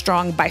weekend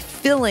strong by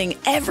filling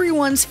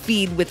everyone's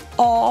feed with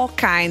all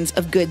kinds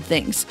of good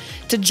things.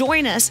 To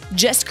join us,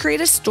 just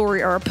create a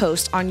story or a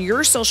post on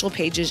your social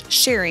pages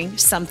sharing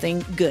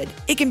something good.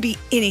 It can be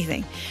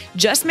anything.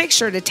 Just make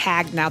sure to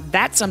tag Now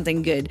That's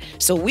Something Good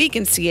so we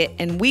can see it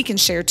and we can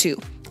share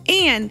too.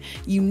 And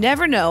you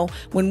never know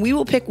when we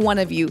will pick one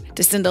of you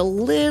to send a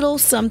little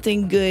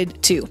something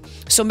good to.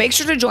 So make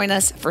sure to join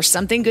us for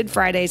Something Good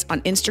Fridays on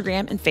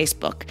Instagram and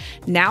Facebook.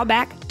 Now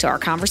back to our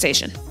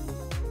conversation.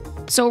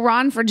 So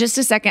Ron, for just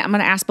a second, I'm going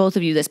to ask both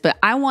of you this, but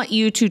I want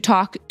you to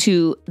talk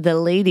to the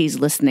ladies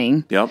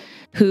listening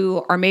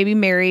who are maybe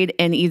married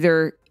and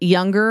either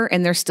younger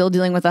and they're still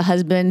dealing with a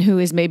husband who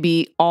is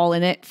maybe all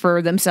in it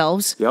for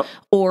themselves,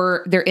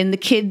 or they're in the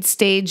kid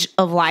stage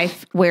of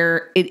life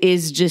where it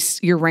is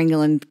just you're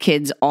wrangling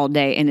kids all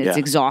day and it's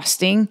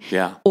exhausting,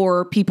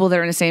 or people that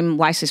are in the same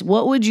life stage.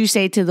 What would you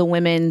say to the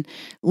women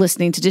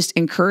listening to just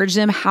encourage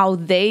them how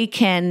they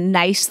can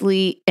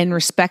nicely and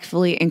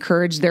respectfully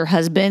encourage their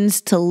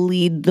husbands to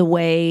lead the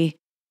way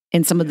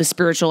in some of the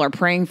spiritual, or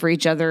praying for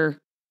each other?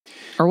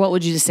 Or what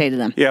would you just say to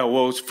them? Yeah,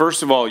 well,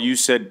 first of all, you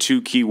said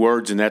two key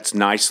words, and that's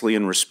nicely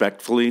and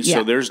respectfully. Yeah.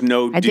 So there's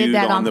no dude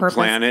on the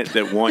planet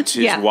that wants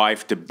his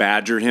wife to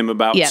badger him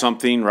about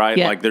something, right?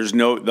 Yeah. Like there's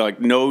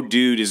no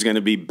dude is going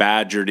to be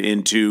badgered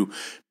into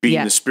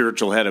being the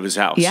spiritual head of his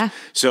house. Yeah.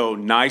 So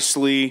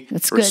nicely,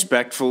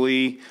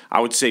 respectfully,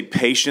 I would say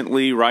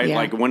patiently, right? Yeah.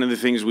 Like one of the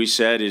things we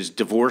said is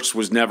divorce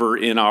was never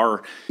in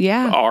our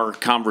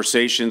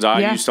conversations.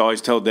 I used to always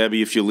tell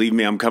Debbie, if you leave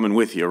me, I'm coming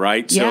with you,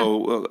 right? Yeah.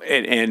 So,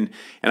 and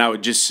I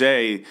would just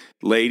say,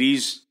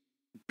 ladies,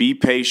 be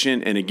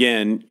patient. And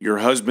again, your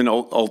husband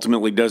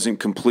ultimately doesn't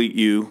complete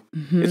you.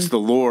 Mm-hmm. It's the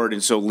Lord.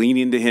 And so lean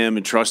into him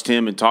and trust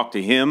him and talk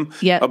to him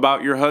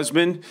about your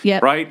husband,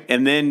 right?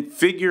 And then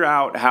figure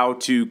out how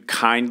to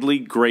kindly,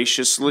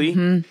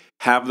 graciously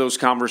have those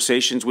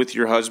conversations with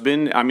your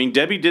husband. I mean,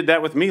 Debbie did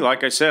that with me.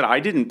 Like I said, I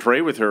didn't pray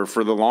with her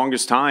for the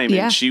longest time.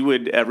 And she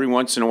would every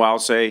once in a while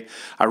say,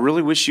 I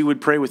really wish you would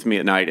pray with me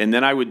at night. And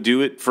then I would do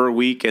it for a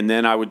week and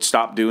then I would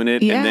stop doing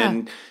it. Yeah. And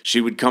then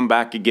she would come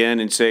back again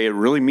and say, it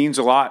really means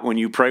a lot when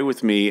you pray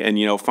with me. And,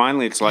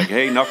 finally it's like,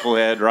 hey,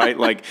 knucklehead, right?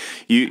 Like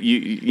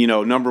you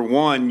know, number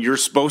one, you're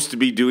supposed to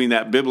be doing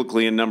that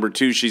biblically. And number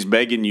two, she's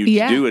begging you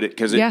to do it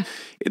because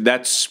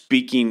that's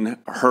speaking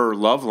her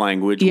love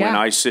language when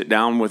I sit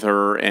down with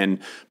her and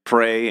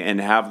pray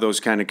and have those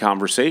kind of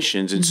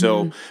conversations. And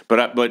so,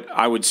 but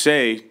I would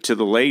say to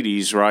the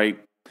ladies, right?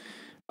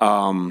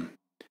 I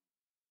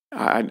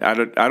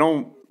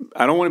don't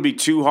want to be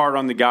too hard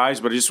on the guys,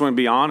 but I just want to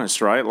be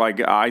honest, right?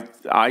 Like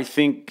I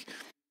think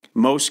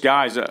most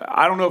guys,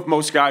 I don't know if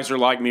most guys are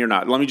like me or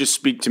not. Let me just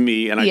speak to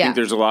me, and I think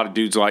there's a lot of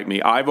dudes like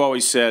me. I've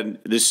always said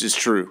this is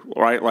true,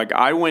 right? Like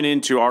I went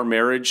into our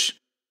marriage,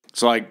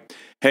 it's like,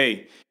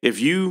 hey, if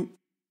you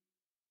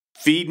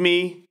feed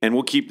me and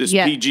we'll keep this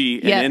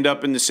PG and end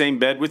up in the same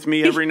bed with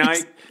me every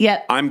night,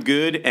 I'm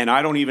good and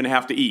I don't even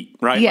have to eat,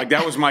 right? Like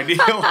that was my deal,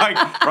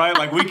 right?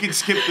 Like we could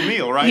skip the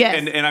meal, right?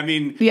 Yes. And I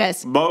mean,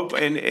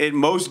 and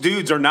most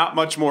dudes are not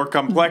much more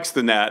complex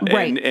than that.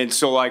 Right. And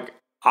so like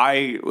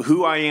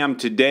who I am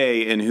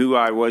today and who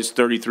I was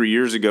 33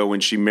 years ago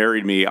when she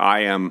married me, I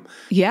am,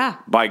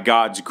 by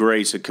God's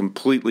grace, a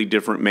completely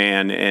different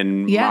man,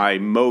 and my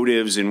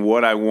motives and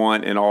what I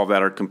want and all of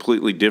that are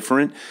completely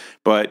different.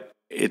 But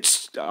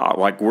it's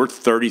like we're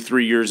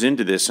 33 years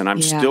into this, and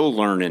I'm still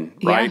learning,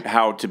 right,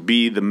 how to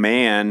be the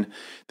man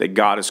that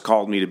God has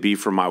called me to be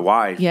for my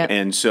wife. Yep.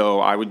 And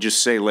so I would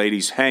just say,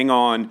 ladies, hang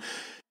on.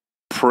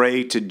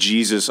 Pray to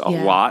Jesus a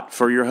lot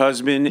for your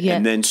husband,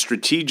 and then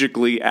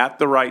strategically at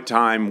the right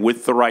time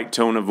with the right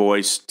tone of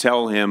voice,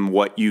 tell him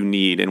what you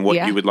need and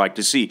what you would like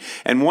to see.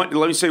 And let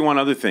me say one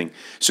other thing.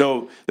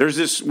 So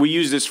there's we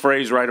use this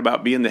phrase, right,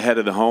 about being the head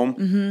of the home.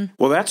 Mm-hmm.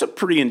 Well, that's a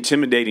pretty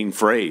intimidating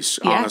phrase,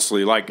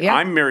 honestly. Like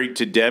I'm married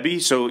to Debbie,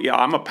 so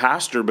I'm a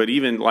pastor, but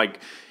even like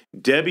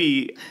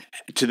Debbie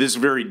to this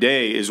very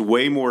day is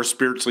way more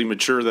spiritually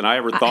mature than I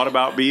ever thought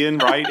about being,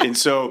 right? And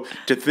so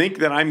to think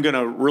that I'm going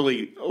to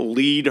really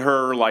lead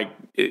her like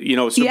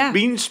So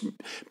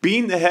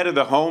being the head of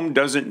the home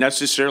doesn't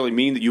necessarily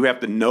mean that you have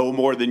to know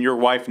more than your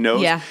wife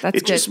knows. Yeah, that's it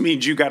good. just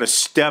means you got to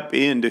step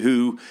into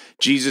who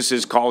Jesus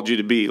has called you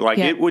to be. Like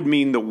it would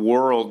mean the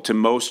world to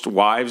most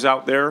wives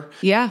out there.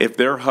 Yeah. If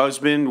their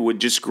husband would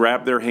just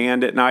grab their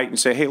hand at night and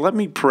say, "Hey, let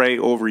me pray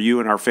over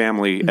you and our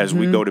family as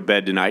we go to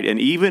bed tonight." And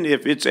even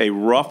if it's a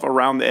rough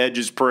around the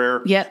edges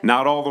prayer,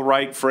 not all the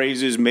right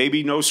phrases,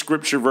 maybe no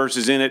scripture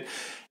verses in it,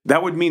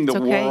 that would mean the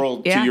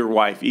world to your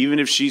wife. Even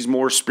if she's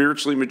more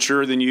spiritually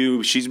mature than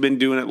you, she's been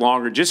doing it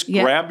longer, just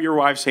grab your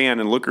wife's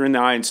hand and look her in the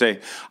eye and say,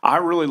 "I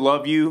really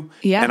love you,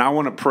 and I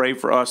want to pray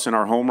for us in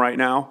our home right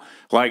now."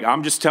 Like,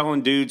 I'm just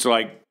telling dudes,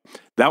 like,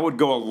 that would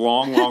go a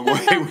long, long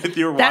way with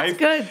your wife.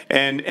 That's good.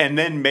 And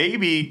then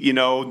maybe,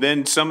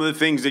 then some of the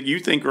things that you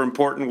think are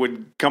important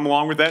would come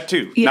along with that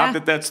too. Yeah. Not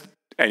that that's...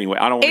 Anyway,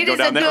 I don't want to go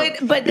down that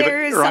road. But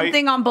there is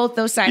something on both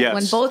those sides. Yes.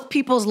 When both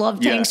people's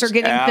love tanks are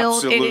getting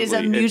filled, it is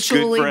a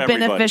mutually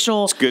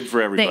beneficial It's good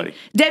for everybody. thing.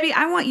 Debbie,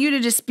 I want you to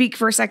just speak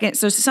for a second.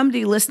 So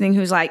somebody listening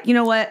who's like, you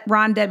know what,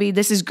 Ron, Debbie,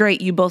 this is great.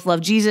 You both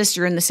love Jesus.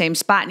 You're in the same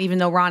spot. And even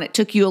though, Ron, it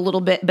took you a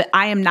little bit, but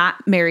I am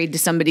not married to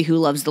somebody who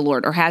loves the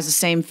Lord or has the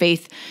same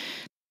faith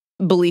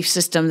belief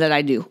system that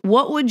I do.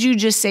 What would you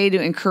just say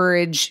to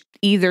encourage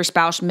either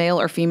spouse, male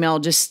or female,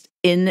 just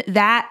in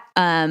that,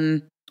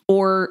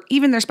 or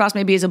even their spouse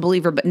maybe is a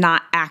believer, but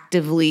not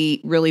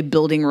actively really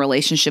building a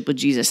relationship with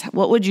Jesus?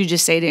 What would you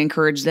just say to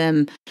encourage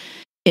them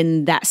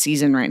in that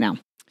season right now?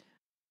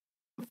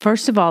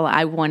 First of all,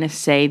 I want to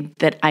say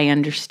that I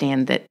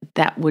understand that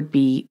that would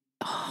be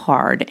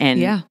hard,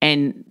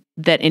 and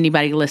that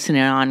anybody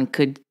listening on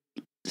could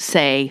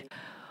say,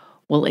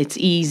 well, it's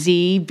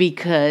easy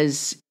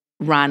because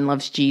Ron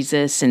loves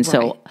Jesus. And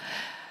so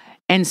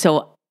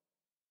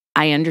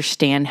I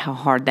understand how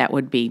hard that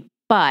would be,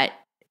 but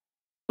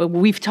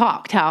we've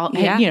talked how,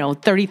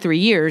 33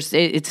 years,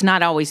 it's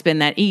not always been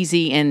that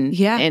easy.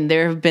 And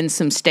there have been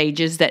some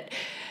stages that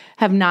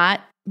have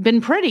not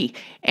been pretty.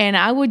 And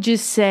I would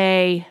just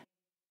say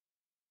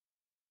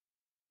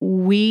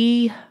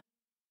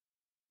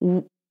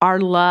our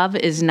love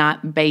is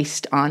not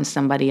based on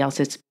somebody else.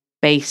 It's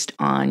based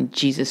on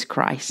Jesus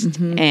Christ.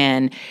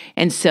 Mm-hmm.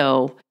 And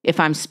so if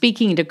I'm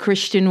speaking to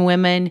Christian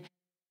women,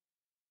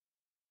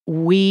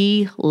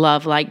 we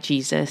love like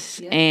Jesus.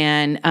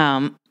 And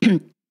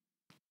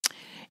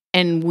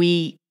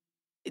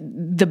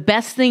the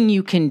best thing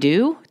you can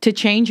do to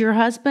change your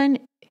husband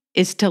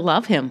is to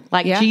love him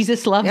like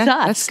Jesus loves us.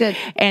 That's good.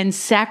 And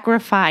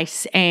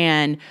sacrifice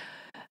and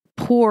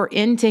pour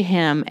into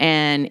him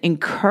and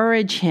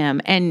encourage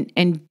him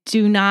and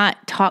do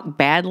not talk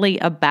badly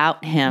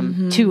about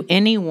him to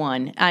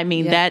anyone. I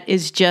mean, that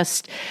is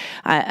just,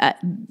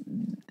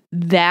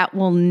 that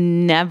will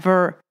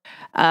never,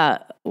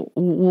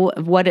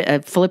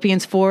 what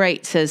Philippians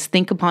 4:8 says,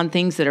 think upon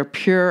things that are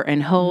pure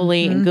and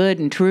holy and good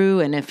and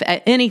true. And if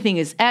anything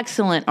is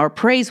excellent or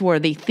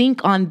praiseworthy,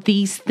 think on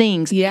these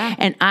things. Yeah.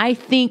 And I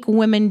think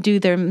women do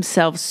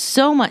themselves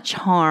so much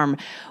harm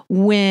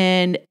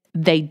when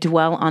they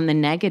dwell on the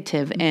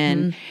negative.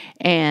 And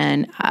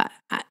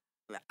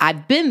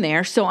I've been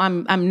there, so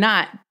I'm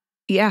not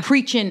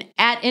preaching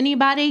at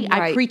anybody.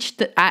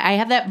 Right. I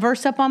have that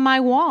verse up on my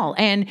wall.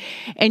 And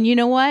you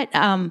know what?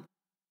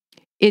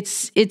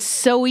 It's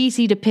so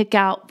easy to pick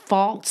out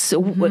faults,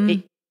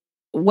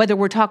 whether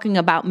we're talking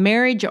about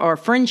marriage or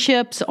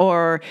friendships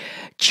or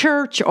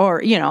church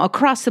or,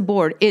 across the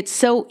board. It's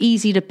so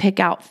easy to pick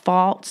out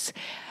faults.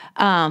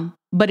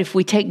 But if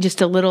we take just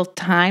a little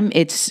time,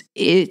 it's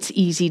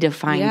easy to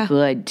find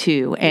good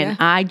too. And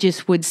I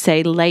just would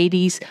say,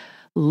 ladies,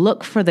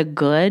 look for the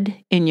good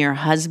in your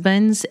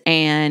husbands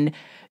and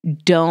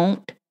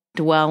don't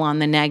dwell on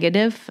the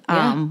negative.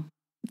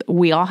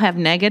 We all have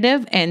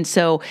negative. And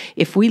so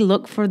if we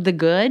look for the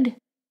good,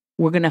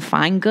 we're going to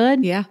find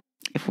good. Yeah.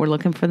 If we're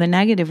looking for the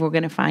negative, we're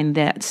going to find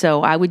that.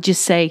 So I would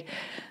just say,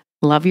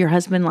 love your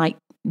husband like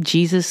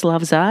Jesus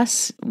loves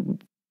us,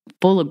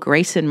 full of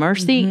grace and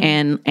mercy,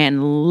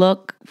 and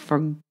look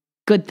for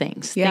good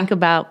things. Think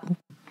about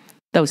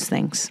those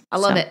things. I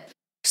love it.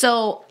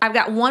 So I've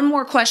got one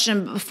more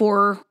question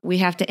before we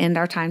have to end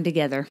our time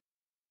together.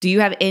 Do you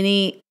have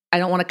any, I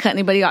don't want to cut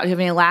anybody out. Do you have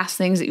any last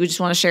things that you just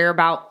want to share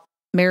about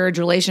marriage,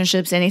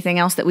 relationships, anything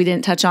else that we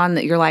didn't touch on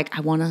that you're like,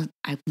 I want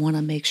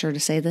to make sure to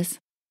say this?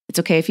 It's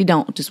okay if you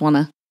don't, just want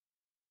to.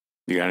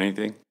 You got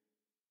anything?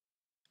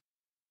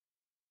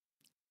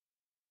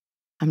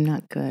 I'm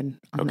not good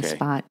on the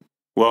spot.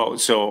 Well,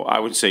 so I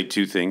would say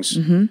two things.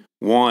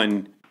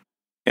 One,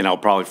 and I'll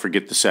probably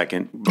forget the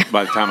second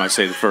by the time I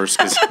say the first.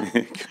 Cause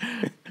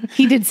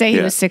he did say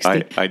he was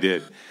 60. I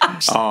did.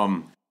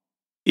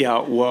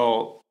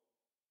 Well,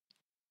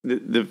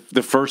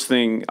 the first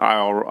thing I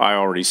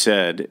already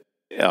said,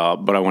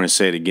 but I want to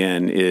say it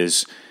again,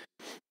 is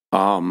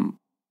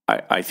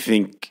I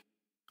think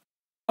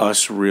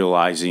us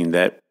realizing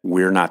that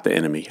we're not the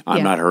enemy.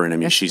 I'm not her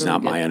enemy. She's really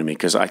not my enemy.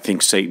 Because I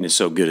think Satan is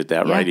so good at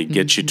that, right? He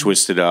gets you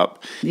twisted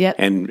up.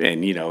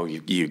 And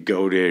you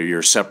go to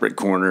your separate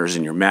corners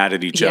and you're mad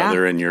at each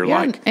other and you're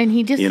like... And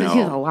he just he's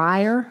a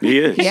liar. He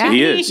is.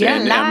 He is.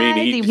 And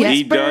lies,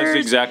 he does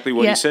exactly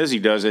what he says he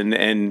does.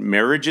 And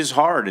marriage is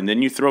hard. And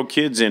then you throw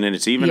kids in and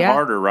it's even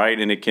harder, right?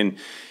 And it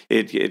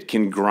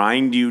can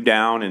grind you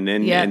down, and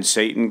then and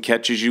Satan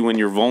catches you when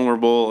you're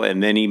vulnerable,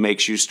 and then he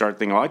makes you start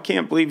thinking, I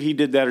can't believe he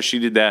did that or she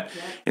did that.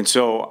 And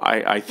so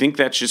I think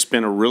that's just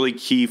been a really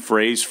key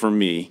phrase for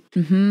me,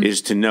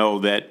 is to know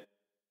that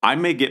I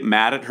may get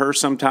mad at her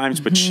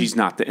sometimes, but she's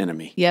not the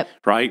enemy.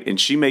 Right? And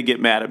she may get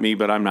mad at me,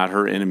 but I'm not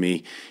her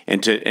enemy.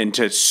 And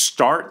to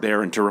start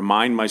there and to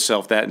remind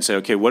myself that and say,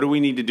 okay, what do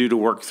we need to do to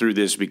work through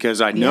this?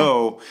 Because I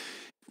know...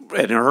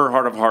 in her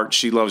heart of hearts,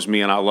 she loves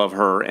me and I love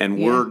her, and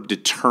we're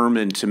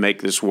determined to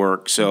make this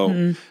work.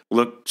 So,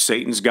 look,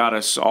 Satan's got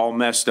us all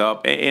messed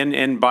up.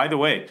 And by the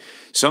way,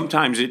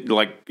 sometimes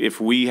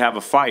if we have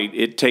a fight,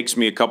 it takes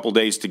me a couple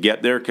days to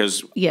get there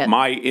because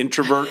my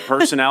introvert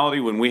personality,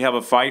 when we have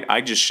a fight,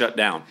 I just shut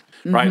down.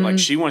 Right? Like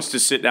she wants to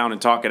sit down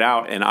and talk it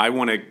out, and I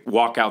want to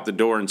walk out the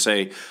door and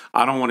say,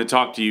 I don't want to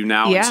talk to you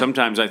now. And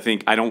sometimes I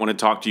think I don't want to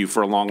talk to you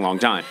for a long, long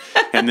time.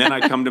 And then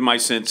I come to my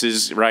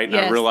senses, right? And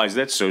I realize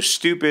that's so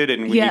stupid.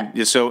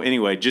 And so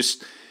anyway,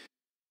 just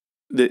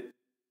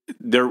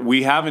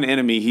we have an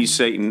enemy. He's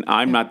Satan.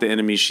 I'm not the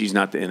enemy. She's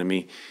not the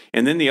enemy.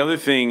 And then the other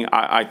thing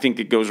I think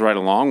that goes right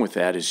along with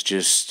that is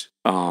just,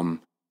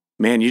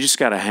 man, you just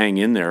got to hang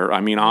in there.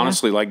 I mean,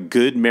 honestly, like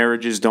good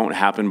marriages don't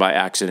happen by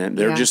accident.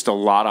 They're just a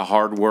lot of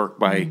hard work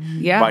by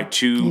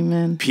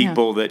two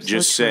people that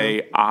just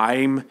say,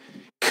 I'm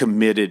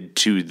committed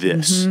to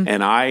this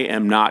and I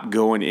am not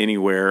going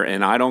anywhere.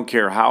 And I don't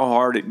care how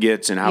hard it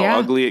gets and how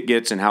ugly it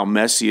gets and how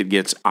messy it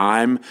gets.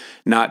 I'm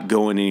not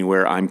going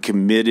anywhere. I'm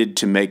committed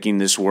to making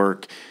this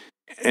work,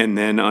 and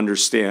then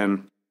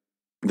understand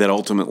that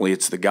ultimately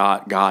it's the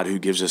God who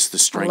gives us the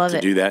strength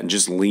to do that, and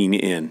just lean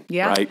in,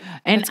 right?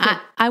 And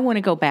I want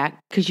to go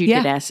back because you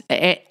did ask.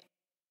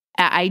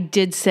 I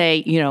did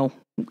say,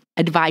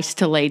 advice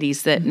to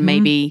ladies that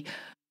maybe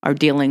are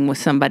dealing with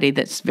somebody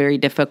that's very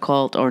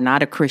difficult or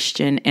not a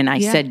Christian, and I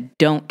said,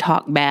 don't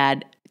talk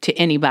bad to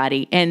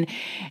anybody. And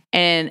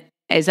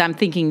as I'm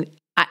thinking,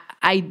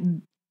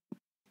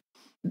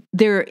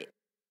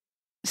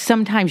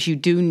 sometimes you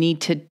do need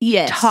to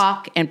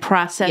talk and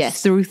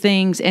process through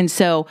things. And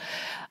so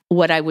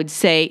what I would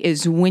say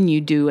is when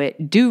you do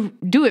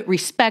it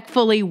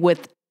respectfully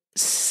with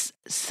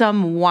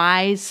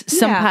somebody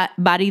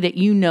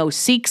that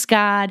seeks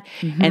God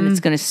and it's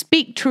going to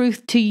speak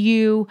truth to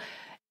you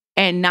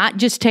and not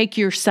just take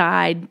your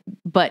side,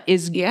 but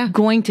is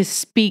going to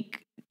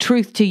speak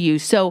truth to you.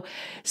 So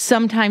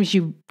sometimes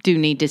you do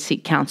need to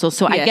seek counsel.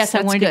 So I guess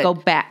I wanted to go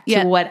back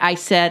to what I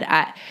said.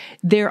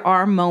 There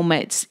are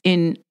moments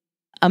in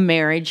a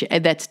marriage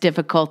that's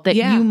difficult that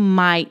you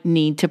might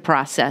need to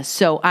process.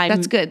 So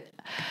that's good.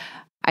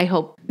 I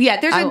hope.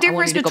 Yeah, there's a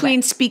difference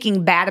between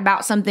speaking bad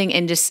about something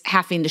and just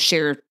having to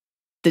share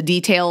the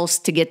details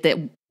to get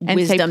the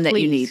wisdom that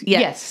you need.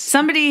 Yes.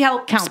 Somebody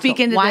help speak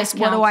into this.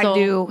 What do I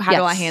do? How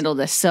do I handle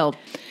this? So,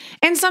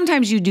 and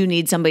sometimes you do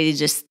need somebody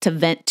just to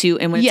vent to.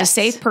 And when it's a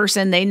safe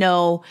person, they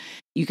know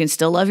you can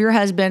still love your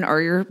husband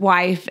or your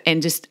wife.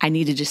 And I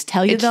need to just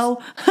tell you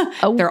though,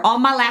 they're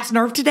on my last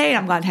nerve today. And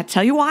I'm going to have to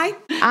tell you why.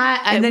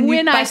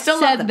 I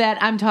said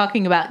that, I'm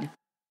talking about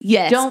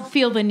don't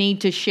feel the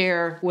need to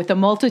share with a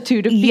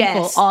multitude of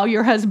people all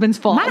your husband's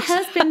faults. My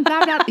husband,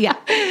 blah, blah, blah.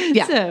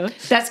 Yeah. So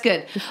that's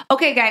good.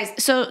 Okay, guys.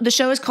 So the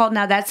show is called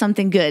Now That's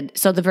Something Good.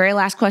 So the very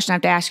last question I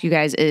have to ask you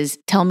guys is,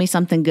 tell me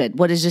something good.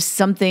 What is just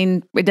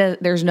something?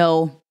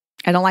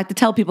 I don't like to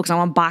tell people because I don't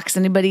want to box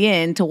anybody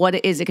in to what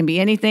it is. It can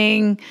be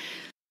anything,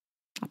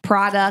 a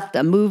product,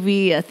 a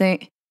movie, a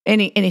thing,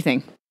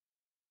 anything.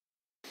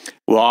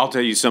 Well, I'll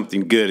tell you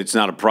something good. It's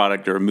not a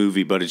product or a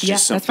movie, but it's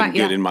just something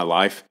good in my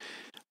life.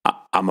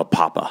 I'm a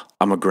papa.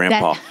 I'm a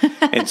grandpa.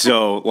 And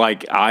so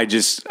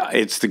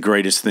it's the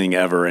greatest thing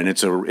ever. And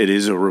it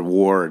is a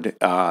reward.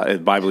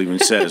 The Bible even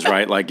says,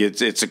 right? Like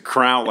it's a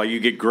crown. Like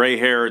you get gray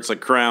hair, it's a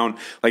crown.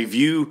 Like if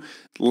you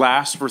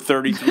last for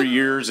 33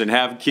 years and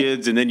have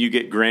kids and then you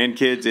get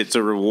grandkids, it's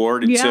a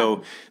reward. And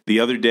so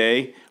the other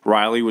day,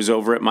 Riley was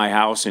over at my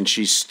house and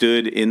she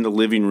stood in the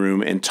living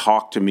room and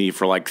talked to me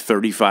for like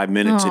 35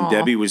 minutes. And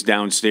Debbie was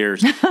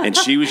downstairs and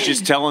she was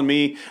just telling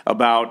me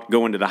about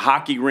going to the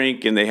hockey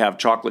rink and they have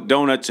chocolate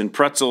donuts and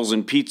pretzels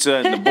and pizza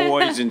and the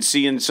boys and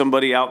seeing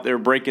somebody out there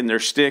breaking their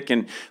stick,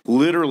 and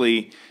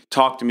literally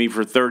talked to me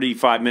for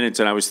 35 minutes.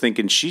 And I was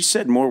thinking, she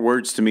said more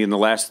words to me in the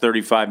last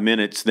 35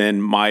 minutes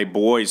than my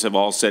boys have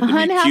all said to me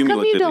cumulatively. How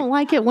come you don't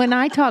like it when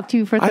I talk to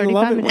you for 35 minutes?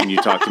 I love it when you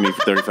talk to me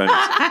for 35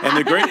 minutes. And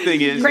the great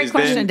thing is,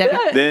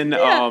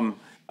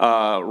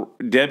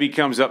 Debbie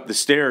comes up the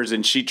stairs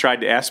and she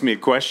tried to ask me a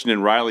question,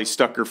 and Riley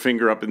stuck her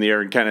finger up in the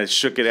air and kind of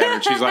shook it at her.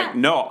 And she's like,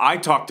 "No, I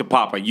talk to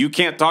Papa. You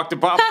can't talk to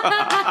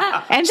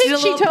Papa." And then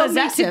she told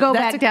me to go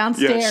back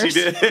downstairs. Yeah, she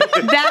did.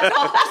 That's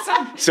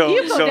awesome. So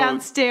you go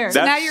downstairs.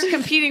 So now you're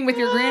competing with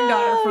your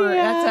granddaughter for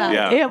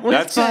It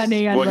was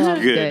funny.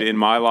 What's good in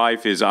my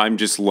life is I'm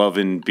just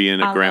loving being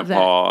a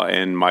grandpa,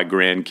 and my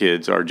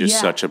grandkids are just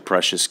such a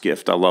precious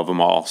gift. I love them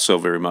all so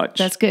very much.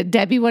 That's good.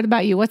 Debbie, what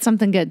about you? What's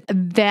something good?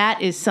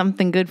 That is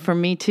something good for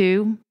me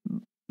too.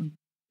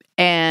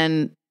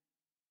 And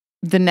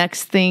the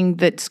next thing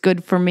that's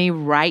good for me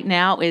right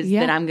now is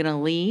that I'm going to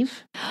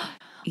leave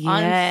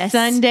on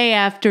Sunday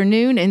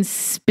afternoon and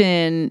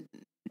spend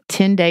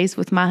 10 days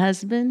with my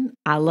husband.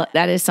 I love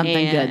that. Is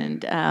something good.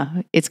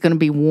 And it's going to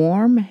be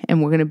warm,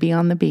 and we're going to be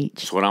on the beach.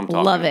 That's what I'm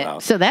talking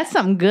about. So that's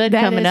something good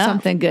coming up.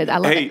 Something good. I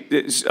love it.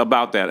 Hey,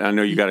 about that, I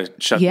know you got to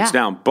shut this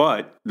down,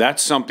 but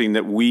that's something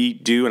that we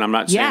do, and I'm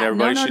not saying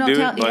everybody should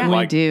do it, but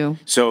we do.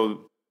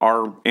 So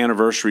our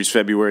anniversary is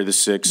February the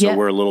 6th, so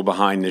we're a little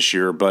behind this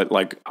year, but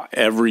like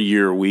every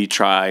year we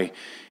try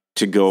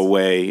to go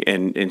away.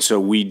 And so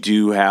we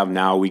do have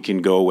now, we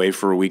can go away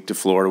for a week to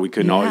Florida. We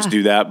couldn't always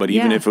do that, but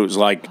even if it was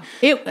like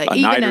a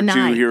night or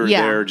two here or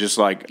there, just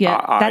like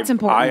that's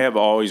important. I have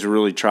always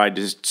really tried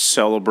to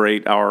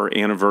celebrate our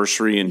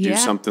anniversary and do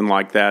something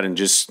like that. And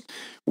just,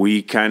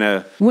 we kind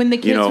of, when the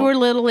kids were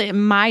little, it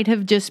might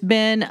have just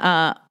been,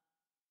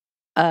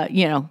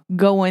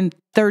 going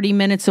 30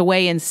 minutes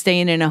away and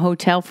staying in a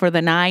hotel for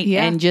the night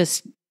and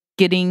just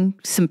getting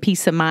some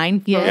peace of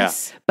mind.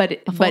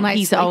 But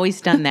he's always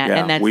done that,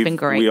 and that's been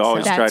great. We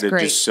always try to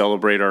just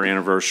celebrate our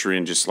anniversary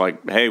and just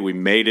like, hey, we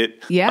made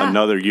it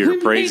another year.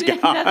 Praise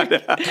God.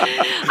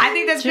 I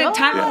think that's good.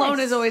 Time alone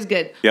is always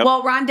good.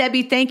 Well, Ron,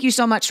 Debbie, thank you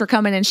so much for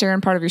coming and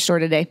sharing part of your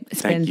story today.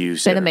 It's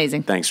been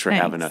amazing. Thanks for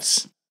having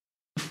us.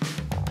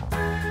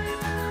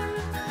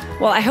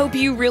 Well, I hope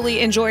you really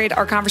enjoyed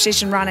our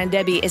conversation, Ron and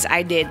Debbie, as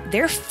I did.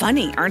 They're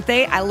funny, aren't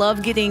they? I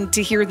love getting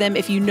to hear them.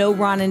 If you know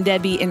Ron and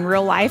Debbie in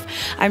real life,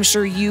 I'm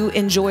sure you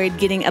enjoyed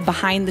getting a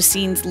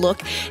behind-the-scenes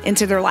look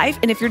into their life.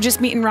 And if you're just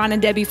meeting Ron and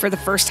Debbie for the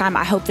first time,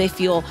 I hope they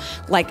feel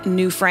like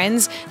new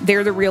friends.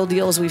 They're the real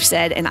deal, as we've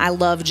said, and I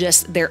love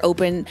just their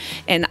open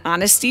and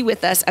honesty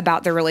with us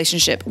about their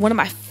relationship. One of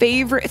my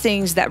favorite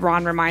things that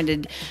Ron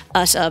reminded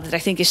us of that I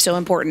think is so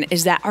important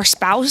is that our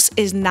spouse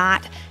is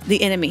not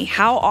the enemy.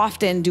 How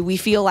often do we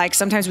feel like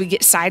sometimes we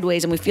get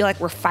sideways and we feel like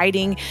we're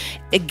fighting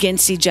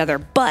against each other?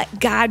 But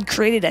God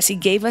created us. He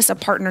gave us a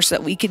partner so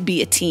that we could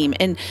be a team.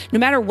 And no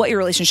matter what your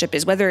relationship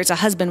is, whether it's a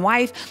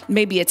husband-wife,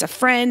 maybe it's a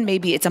friend,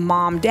 maybe it's a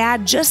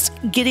mom-dad, just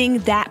getting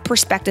that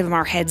perspective in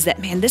our heads that,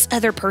 man, this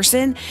other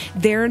person,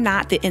 they're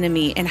not the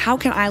enemy. And how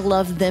can I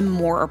love them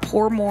more or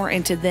pour more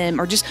into them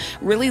or just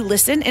really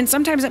listen? And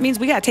sometimes that means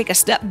we got to take a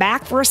step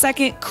back for a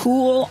second,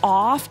 cool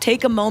off,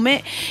 take a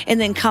moment, and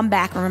then come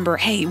back. Remember,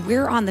 hey,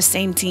 we're on the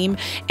same team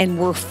and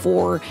we're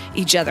for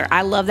each other.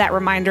 I love that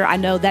reminder. I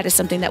know that is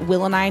something that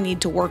Will and I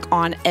need to work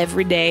on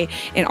every day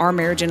in our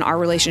marriage and our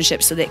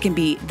relationship so that it can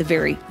be the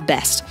very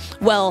best.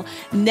 Well,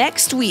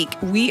 next week,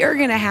 we are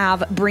going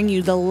to bring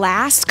you the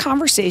last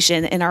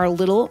conversation in our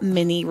little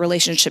mini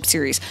relationship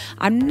series.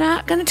 I'm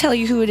not going to tell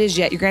you who it is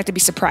yet. You're going to have to be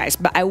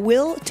surprised, but I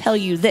will tell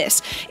you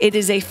this. It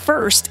is a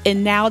first,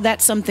 and now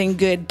that's something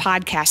good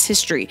podcast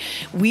history.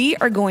 We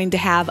are going to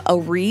have a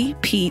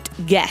repeat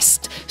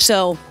guest.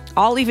 So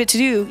I'll leave it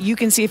to you. You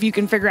can see if you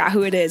can figure out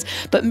who it is.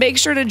 But make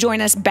sure to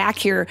join us back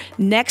here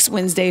next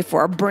Wednesday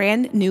for a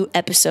brand new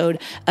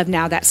episode of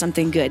Now That's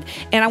Something Good.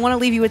 And I want to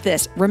leave you with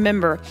this.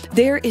 Remember,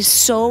 there is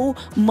so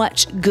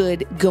much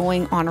good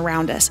going on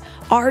around us.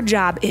 Our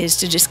job is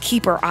to just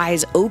keep our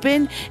eyes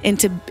open and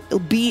to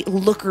be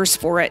lookers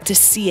for it, to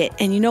see it.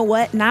 And you know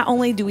what? Not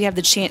only do we have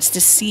the chance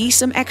to see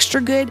some extra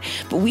good,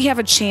 but we have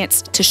a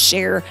chance to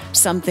share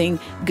something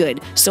good.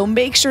 So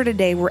make sure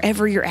today,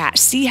 wherever you're at,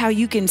 see how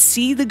you can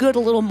see the good a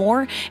little more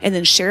and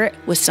then share it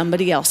with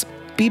somebody else.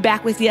 Be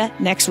back with you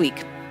next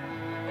week.